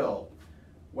still,"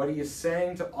 what he is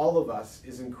saying to all of us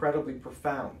is incredibly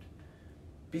profound.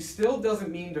 Be still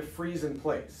doesn't mean to freeze in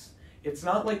place. It's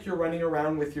not like you're running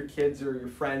around with your kids or your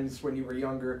friends when you were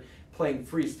younger playing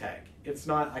freeze tag. It's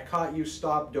not, "I caught you,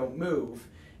 stop, don't move,"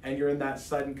 and you're in that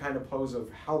sudden kind of pose of,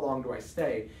 "How long do I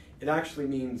stay?" It actually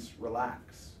means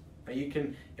relax. Now you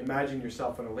can imagine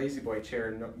yourself in a lazy boy chair,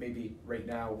 and maybe right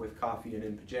now with coffee and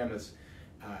in pajamas,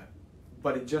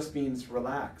 but it just means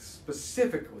relax.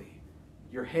 Specifically,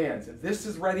 your hands. If this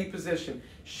is ready position,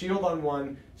 shield on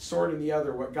one, sword in the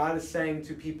other, what God is saying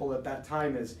to people at that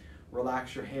time is,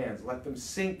 relax your hands. Let them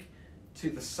sink to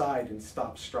the side and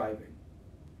stop striving.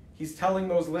 He's telling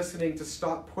those listening to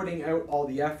stop putting out all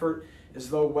the effort as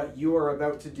though what you are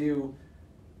about to do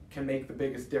can make the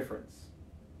biggest difference.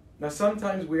 Now,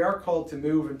 sometimes we are called to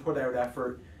move and put out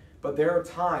effort, but there are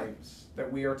times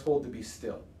that we are told to be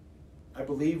still. I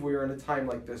believe we are in a time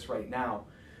like this right now,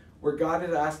 where God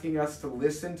is asking us to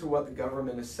listen to what the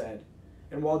government has said,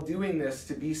 and while doing this,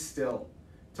 to be still,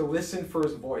 to listen for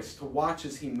his voice, to watch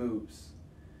as he moves.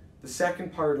 The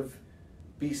second part of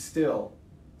be still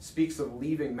speaks of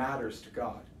leaving matters to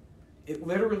God. It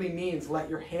literally means let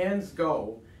your hands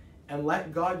go and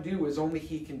let God do as only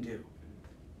he can do.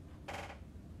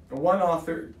 And one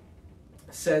author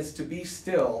says to be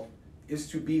still is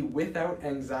to be without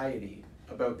anxiety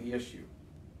about the issue.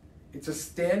 It's a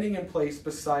standing in place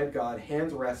beside God,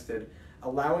 hands rested,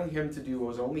 allowing him to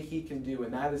do as only he can do,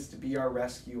 and that is to be our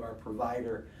rescue, our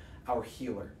provider, our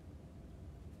healer.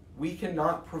 We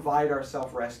cannot provide our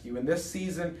self-rescue. In this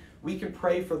season, we can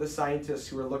pray for the scientists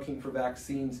who are looking for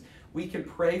vaccines. We can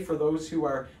pray for those who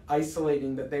are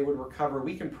isolating that they would recover.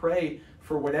 We can pray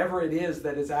for whatever it is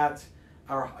that is on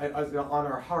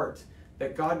our heart,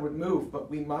 that God would move, but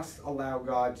we must allow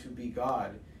God to be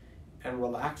God and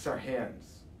relax our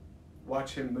hands.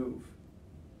 Watch him move.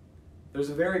 There's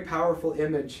a very powerful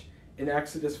image in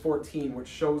Exodus 14 which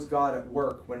shows God at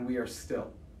work when we are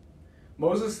still.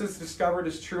 Moses has discovered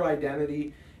his true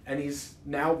identity, and he's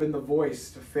now been the voice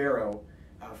to Pharaoh,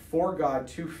 for God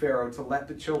to Pharaoh, to let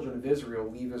the children of Israel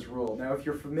leave his rule. Now, if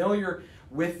you're familiar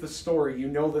with the story, you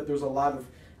know that there's a lot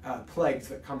of plagues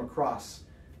that come across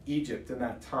Egypt in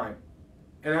that time.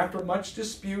 And after much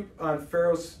dispute on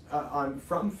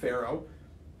from Pharaoh,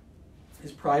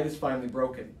 his pride is finally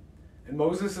broken. And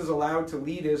Moses is allowed to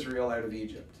lead Israel out of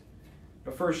Egypt.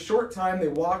 Now, for a short time, they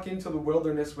walk into the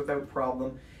wilderness without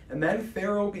problem, and then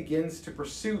Pharaoh begins to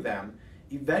pursue them.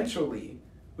 Eventually,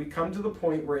 we come to the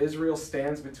point where Israel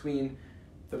stands between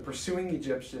the pursuing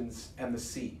Egyptians and the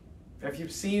sea. Now, if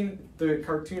you've seen the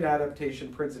cartoon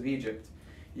adaptation Prince of Egypt,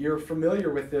 you're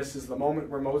familiar with this as the moment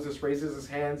where Moses raises his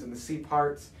hands and the sea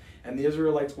parts, and the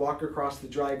Israelites walk across the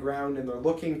dry ground, and they're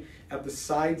looking at the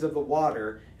sides of the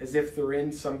water as if they're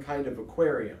in some kind of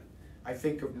aquarium. I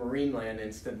think of Marineland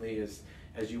instantly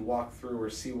as you walk through, or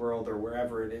SeaWorld, or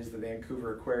wherever it is, the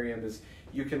Vancouver Aquarium, is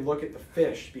you can look at the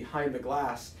fish behind the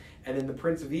glass, and in the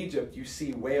Prince of Egypt you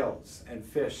see whales and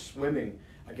fish swimming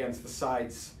against the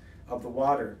sides of the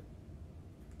water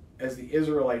as the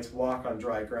Israelites walk on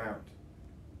dry ground.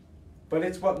 But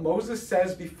it's what Moses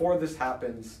says before this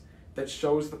happens that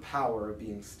shows the power of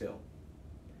being still.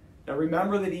 Now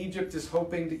remember that Egypt is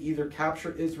hoping to either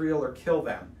capture Israel or kill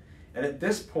them. And at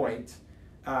this point,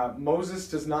 Moses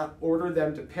does not order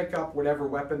them to pick up whatever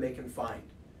weapon they can find.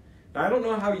 Now I don't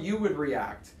know how you would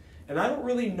react, and I don't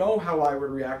really know how I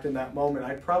would react in that moment.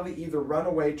 I'd probably either run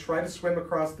away, try to swim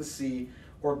across the sea,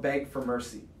 or beg for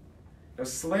mercy. Now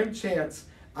slim chance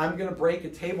I'm going to break a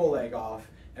table leg off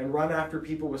and run after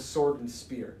people with sword and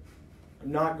spear.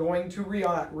 I'm not going to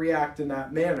react in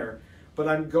that manner, but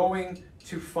I'm going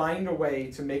to find a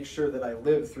way to make sure that I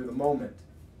live through the moment.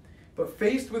 But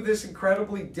faced with this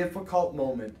incredibly difficult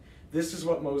moment, this is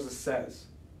what Moses says.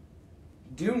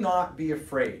 Do not be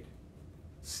afraid.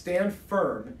 Stand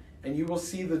firm, and you will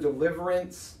see the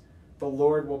deliverance the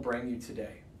Lord will bring you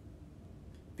today.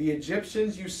 The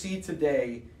Egyptians you see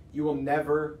today, you will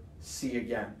never see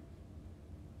again.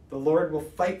 The Lord will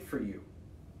fight for you.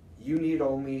 You need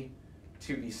only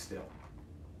to be still.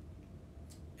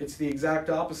 It's the exact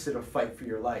opposite of fight for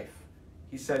your life.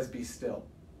 He says, be still.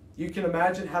 You can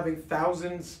imagine having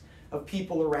thousands of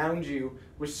people around you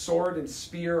with sword and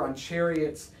spear on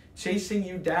chariots chasing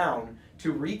you down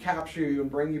to recapture you and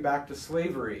bring you back to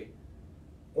slavery.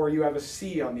 Or you have a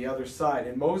sea on the other side.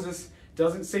 And Moses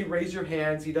doesn't say raise your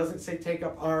hands. He doesn't say take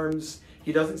up arms.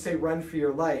 He doesn't say run for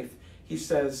your life. He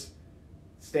says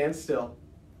stand still.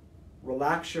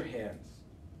 Relax your hands.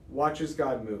 Watch as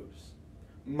God moves.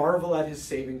 Marvel at his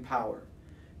saving power.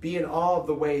 Be in awe of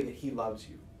the way that he loves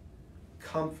you.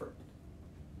 Comfort.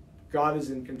 God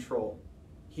is in control.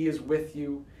 He is with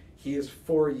you. He is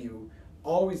for you.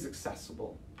 Always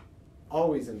accessible.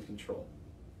 Always in control.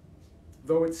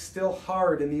 Though it's still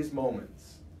hard in these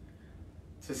moments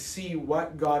to see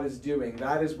what God is doing,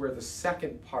 that is where the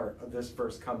second part of this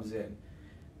verse comes in.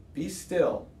 Be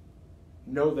still.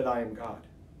 Know that I am God.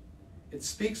 It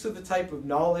speaks of the type of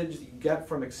knowledge that you get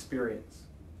from experience.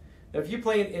 Now, if you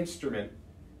play an instrument,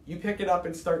 you pick it up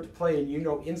and start to play, and you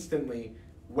know instantly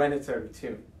when it's out of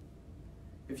tune.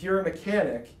 If you're a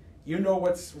mechanic, You know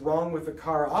what's wrong with the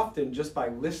car often just by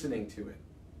listening to it.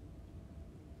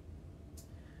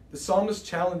 The psalmist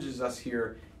challenges us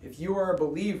here. If you are a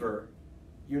believer,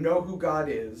 you know who God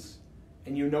is,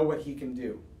 and you know what he can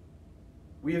do.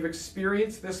 We have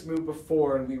experienced this move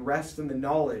before, and we rest in the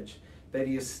knowledge that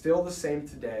he is still the same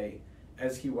today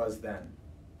as he was then.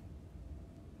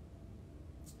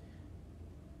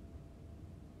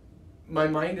 My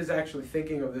mind is actually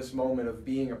thinking of this moment of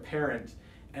being a parent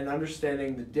and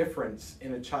understanding the difference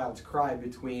in a child's cry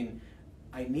between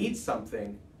I need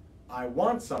something, I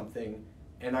want something,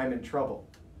 and I'm in trouble.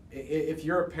 If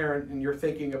you're a parent and you're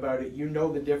thinking about it, you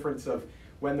know the difference of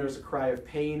when there's a cry of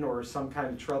pain or some kind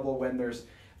of trouble, when there's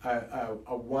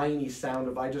a whiny sound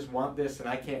of I just want this and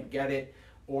I can't get it,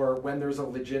 or when there's a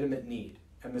legitimate need.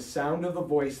 And the sound of the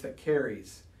voice that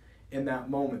carries in that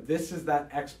moment. This is that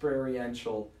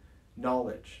experiential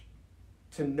knowledge.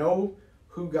 To know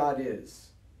who God is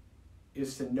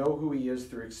to know who he is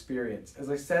through experience. As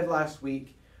I said last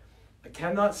week, I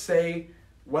cannot say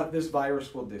what this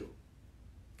virus will do.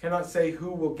 I cannot say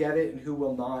who will get it and who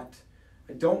will not.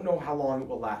 I don't know how long it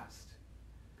will last.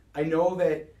 I know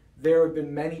that there have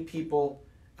been many people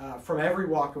from every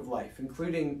walk of life,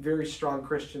 including very strong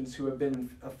Christians who have been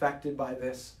affected by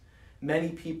this. Many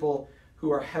people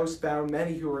who are housebound,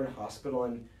 many who are in hospital,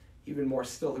 and even more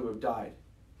still who have died.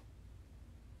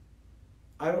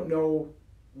 I don't know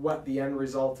what the end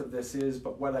result of this is,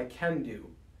 but what I can do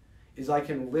is I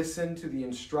can listen to the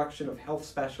instruction of health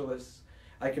specialists.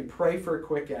 I can pray for a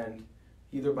quick end,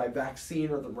 either by vaccine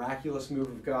or the miraculous move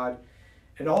of God,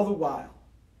 and all the while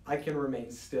I can remain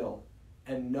still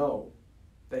and know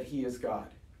that he is God.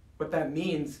 What that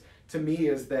means to me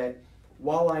is that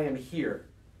while I am here,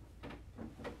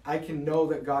 I can know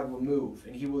that God will move,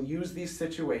 and he will use these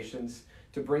situations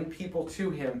to bring people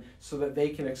to him so that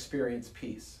they can experience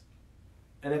peace.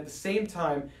 And at the same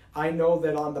time, I know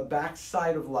that on the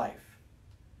backside of life,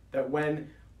 that when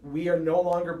we are no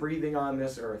longer breathing on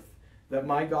this earth, that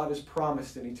my God has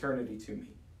promised an eternity to me.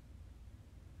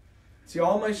 See,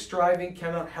 all my striving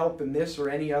cannot help in this or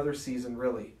any other season,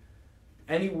 really.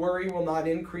 Any worry will not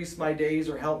increase my days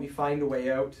or help me find a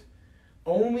way out.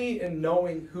 Only in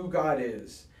knowing who God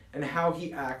is and how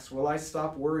he acts will I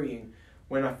stop worrying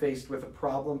when I'm faced with a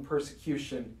problem,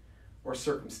 persecution, or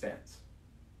circumstance.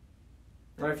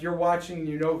 Now, if you're watching and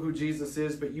you know who Jesus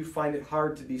is, but you find it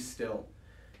hard to be still,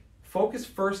 focus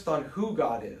first on who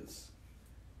God is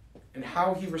and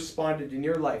how he responded in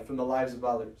your life and the lives of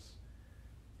others.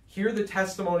 Hear the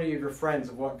testimony of your friends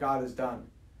of what God has done.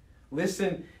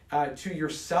 Listen to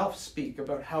yourself speak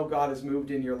about how God has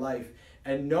moved in your life,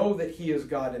 and know that he is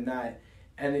God in that.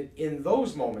 And in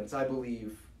those moments, I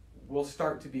believe, we'll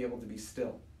start to be able to be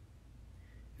still.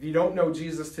 If you don't know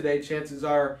Jesus today, chances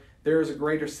are there is a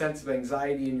greater sense of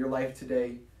anxiety in your life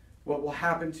today. What will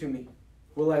happen to me?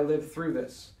 Will I live through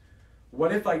this?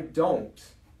 What if I don't?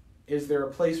 Is there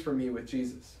a place for me with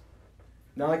Jesus?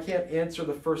 Now, I can't answer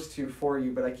the first two for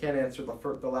you, but I can answer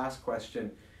the last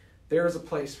question. There is a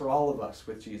place for all of us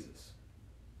with Jesus.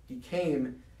 He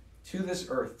came to this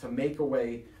earth to make a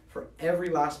way for every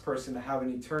last person to have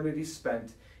an eternity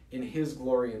spent in his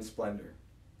glory and splendor.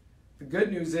 The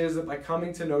good news is that by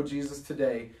coming to know Jesus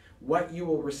today, what you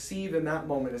will receive in that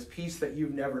moment is peace that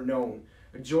you've never known,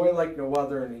 a joy like no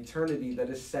other, an eternity that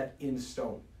is set in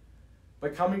stone. By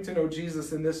coming to know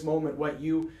Jesus in this moment, what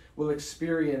you will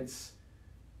experience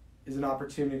is an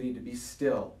opportunity to be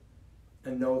still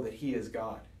and know that he is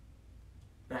God.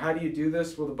 Now, how do you do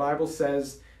this? Well, the Bible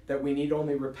says that we need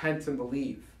only repent and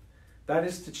believe. That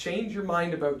is to change your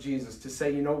mind about Jesus, to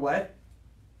say, you know what?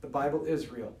 The Bible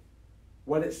is real.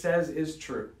 What it says is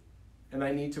true. And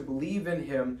I need to believe in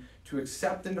him, to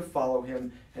accept and to follow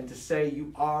him, and to say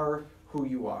you are who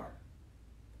you are.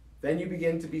 Then you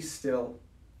begin to be still.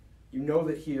 You know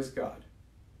that he is God.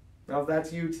 Now, if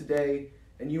that's you today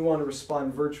and you want to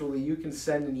respond virtually, you can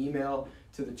send an email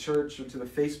to the church or to the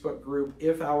Facebook group.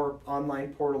 If our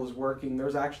online portal is working,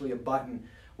 there's actually a button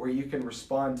where you can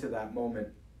respond to that moment.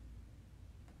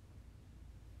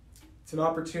 It's an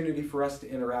opportunity for us to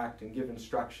interact and give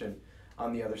instruction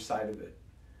on the other side of it.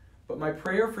 But my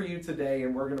prayer for you today,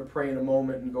 and we're going to pray in a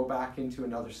moment and go back into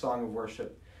another song of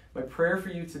worship. My prayer for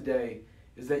you today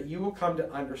is that you will come to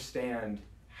understand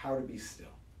how to be still.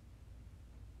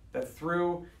 That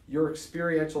through your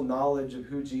experiential knowledge of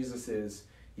who Jesus is,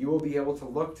 you will be able to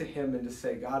look to him and to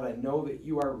say, God, I know that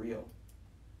you are real.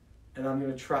 And I'm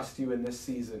going to trust you in this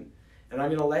season. And I'm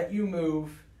going to let you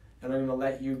move, and I'm going to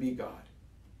let you be God.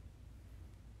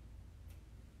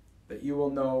 That you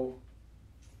will know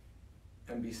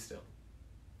and be still.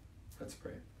 Let's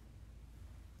pray.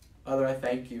 Father, I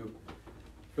thank you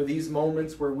for for these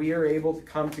moments where we are able to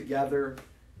come together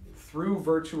through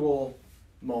virtual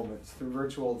moments, through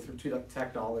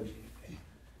technology.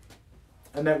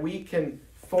 And that we can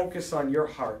focus on your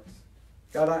heart.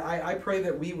 God, I pray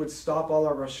that we would stop all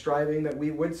of our striving, that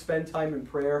we would spend time in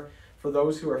prayer for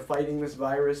those who are fighting this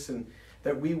virus, and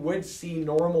that we would see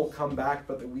normal come back,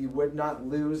 but that we would not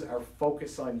lose our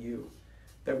focus on you,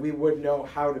 that we would know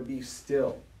how to be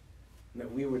still, and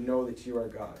that we would know that you are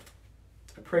God.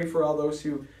 I pray for all those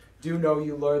who do know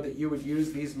you, Lord, that you would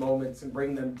use these moments and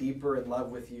bring them deeper in love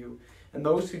with you. And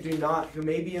those who do not, who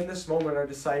maybe in this moment are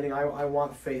deciding, I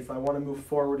want faith, I want to move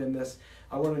forward in this,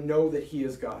 I want to know that he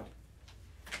is God.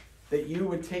 That you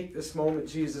would take this moment,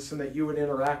 Jesus, and that you would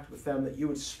interact with them, that you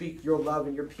would speak your love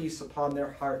and your peace upon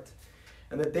their heart,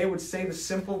 and that they would say the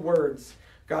simple words,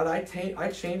 God,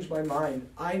 I changed my mind.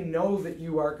 I know that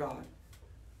you are God,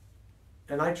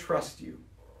 and I trust you.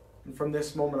 And from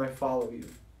this moment, I follow you.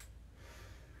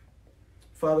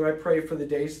 Father, I pray for the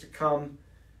days to come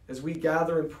as we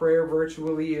gather in prayer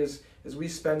virtually, as we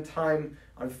spend time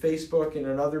on Facebook and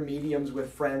in other mediums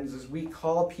with friends, as we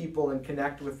call people and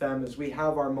connect with them, as we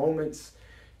have our moments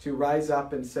to rise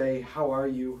up and say, how are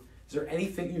you? Is there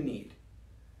anything you need?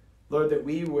 Lord, that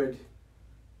we would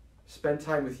spend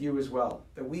time with you as well,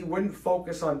 that we wouldn't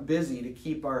focus on busy to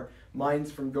keep our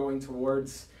minds from going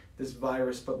towards this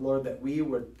virus, but Lord, that we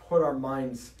would put our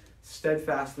minds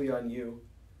steadfastly on you.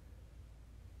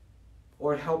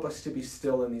 Lord, help us to be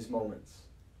still in these moments.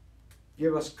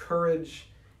 Give us courage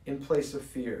in place of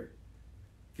fear.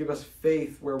 Give us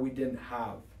faith where we didn't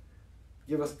have.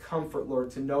 Give us comfort, Lord,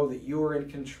 to know that you are in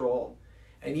control.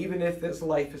 And even if this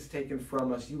life is taken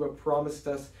from us, you have promised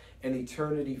us an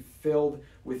eternity filled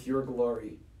with your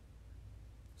glory.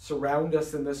 Surround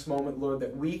us in this moment, Lord,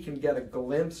 that we can get a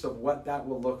glimpse of what that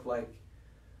will look like,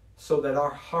 so that our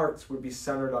hearts would be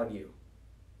centered on you.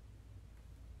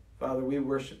 Father, we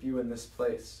worship you in this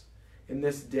place, in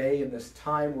this day, in this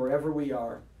time, wherever we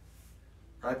are.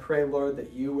 I pray, Lord,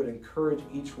 that you would encourage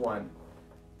each one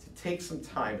to take some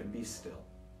time and be still.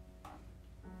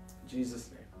 In Jesus'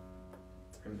 name,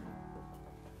 amen.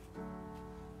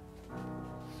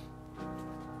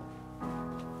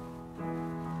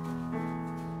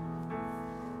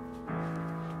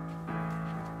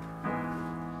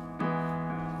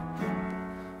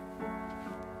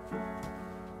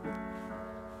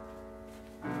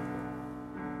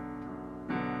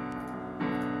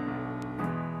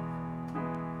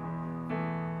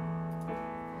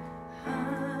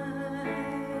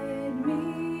 Hide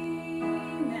me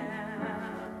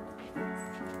now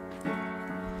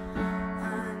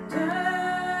under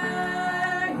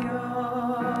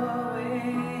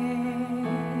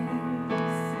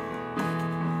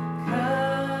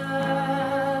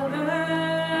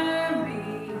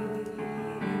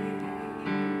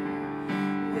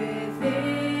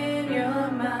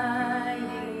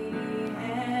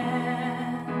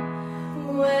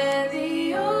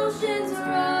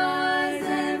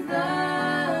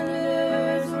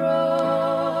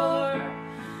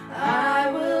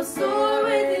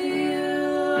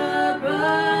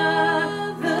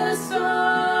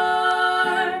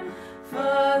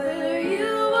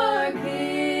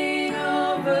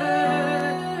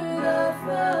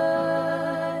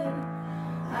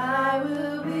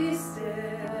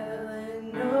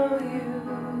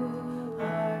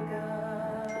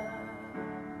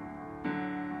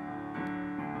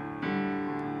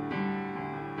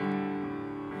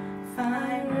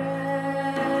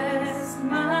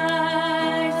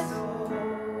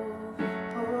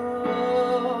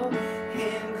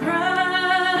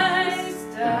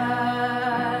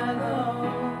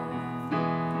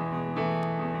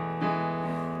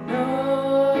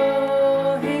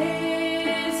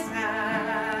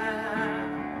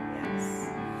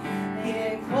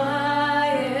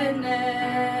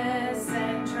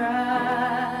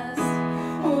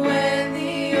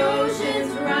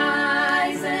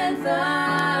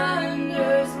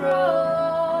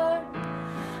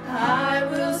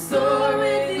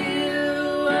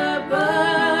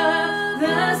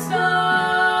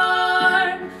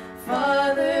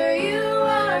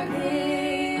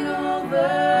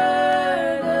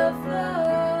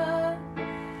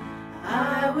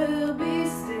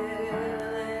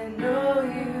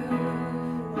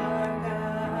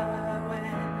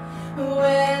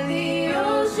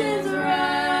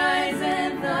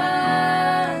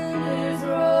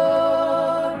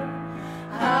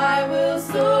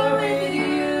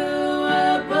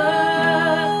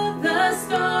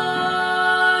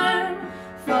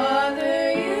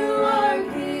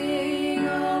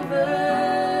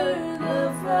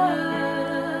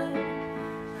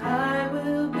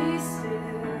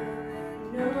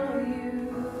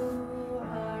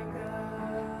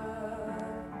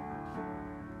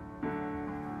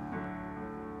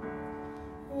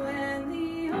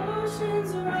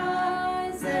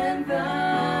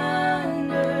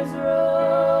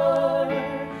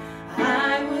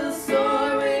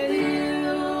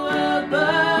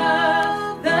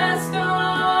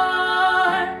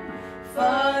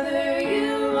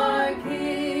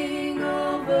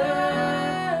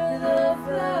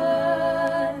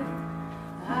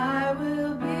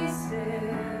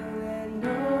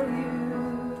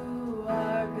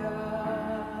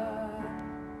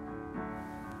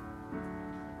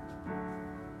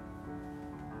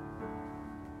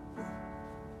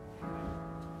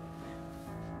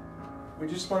we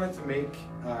just wanted to make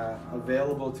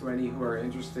available to any who are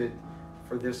interested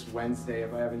for this Wednesday,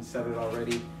 if I haven't said it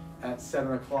already, at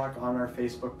 7 o'clock on our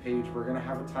Facebook page. We're going to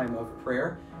have a time of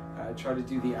prayer, try to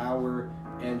do the hour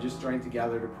and just join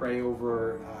together to pray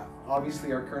over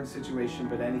obviously our current situation,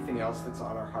 but anything else that's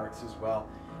on our hearts as well.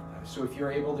 So if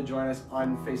you're able to join us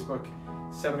on Facebook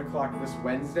 7 o'clock this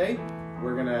Wednesday,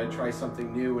 we're going to try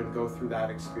something new and go through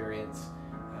that experience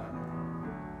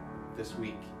this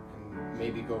week and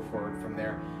maybe go forward from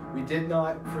there. We did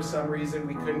not, for some reason,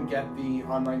 we couldn't get the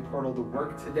online portal to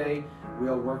work today.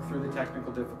 We'll work through the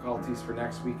technical difficulties for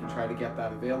next week and try to get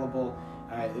that available.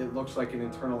 It looks like an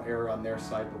internal error on their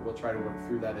side, but we'll try to work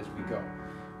through that as we go.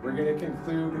 We're going to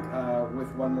conclude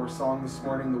with one more song this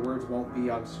morning. The words won't be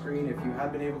on screen if you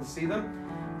have been able to see them,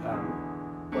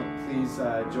 but please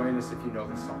join us if you know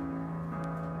the song.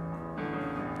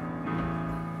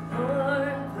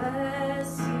 Lord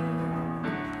bless you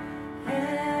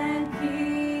and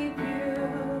keep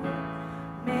you,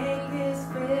 make his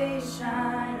face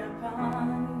shine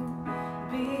upon you,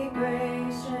 be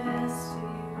gracious to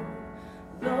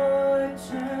you. Lord,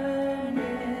 turn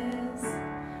his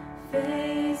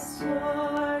face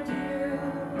toward you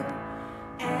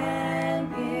and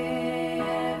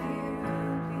give you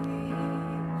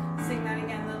peace. Sing that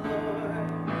again, the Lord.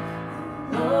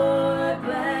 Lord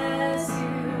bless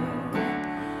you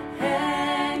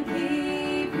and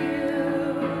keep you,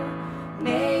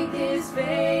 make his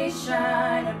face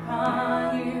shine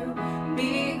upon you,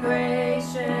 be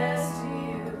gracious to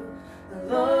you. The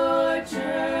Lord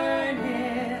turn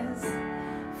his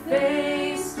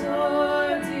face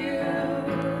toward you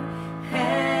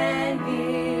and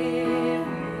give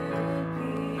you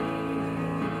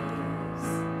peace.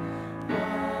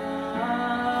 Amen.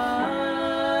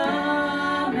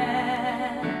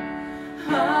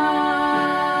 Amen.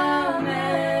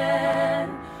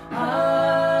 Amen.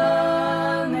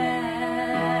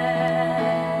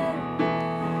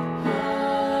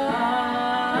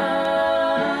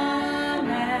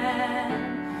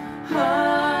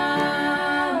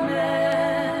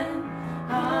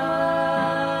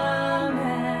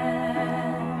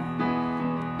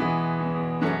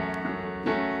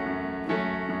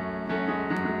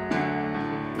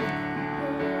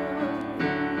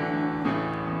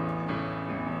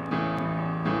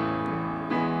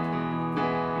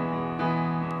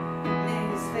 May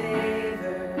his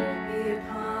favor be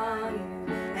upon you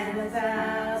and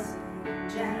 1,000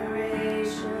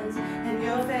 generations, and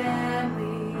your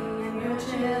family, and your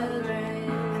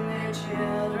children, and their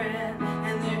children,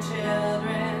 and their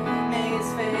children. May his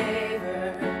favor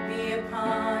be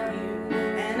upon you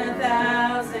and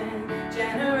 1,000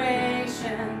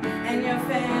 generations, and your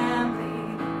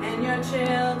family, and your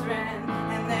children,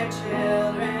 and their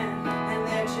children, and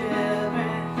their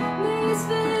children. May his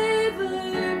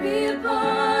favor be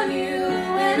upon you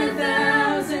and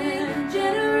 1,000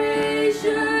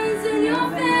 generations, and your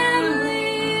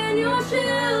family, and your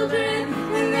children,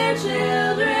 and their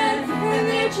children, and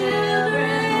their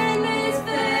children. May his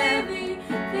favor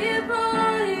be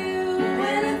upon you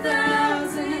and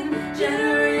 1,000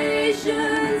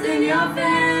 generations, and your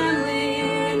family,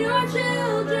 and your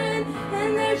children,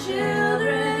 and their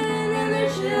children, and their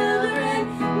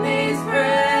children.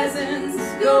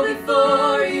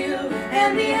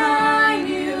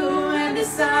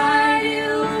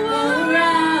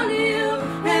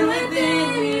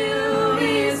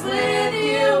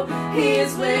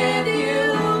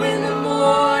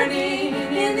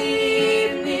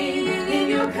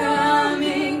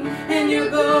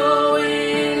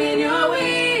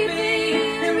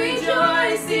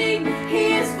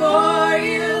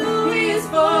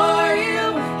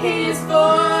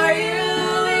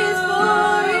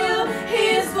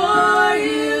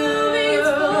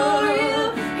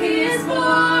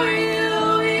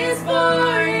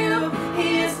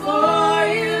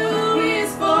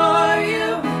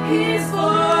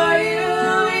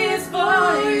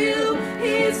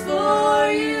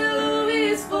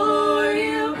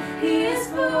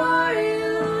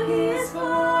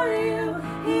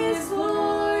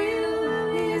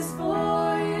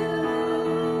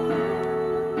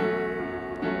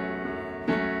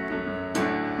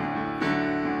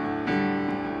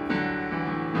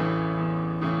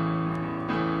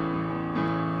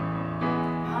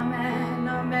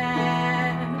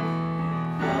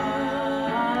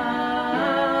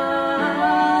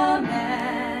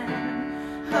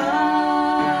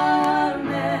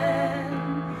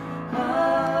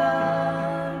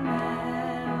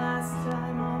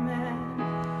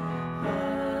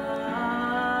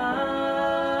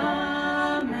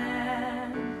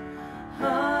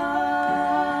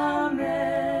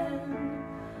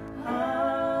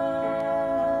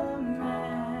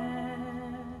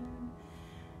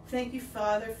 Thank you,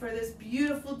 Father, for this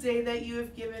beautiful day that you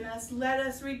have given us. Let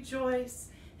us rejoice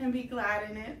and be glad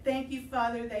in it. Thank you,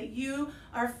 Father, that you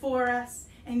are for us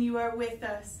and you are with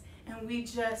us. And we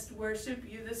just worship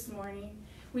you this morning.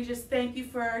 We just thank you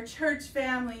for our church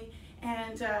family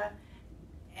and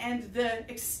the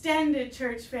extended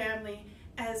church family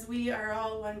as we are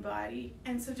all one body.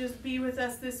 And so just be with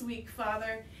us this week,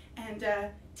 Father, and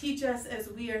teach us as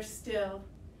we are still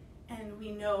and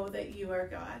we know that you are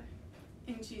God.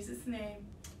 In Jesus' name,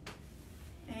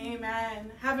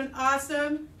 amen. Have an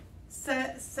awesome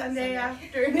Sunday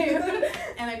afternoon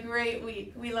and a great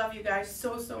week. We love you guys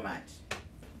so, so much.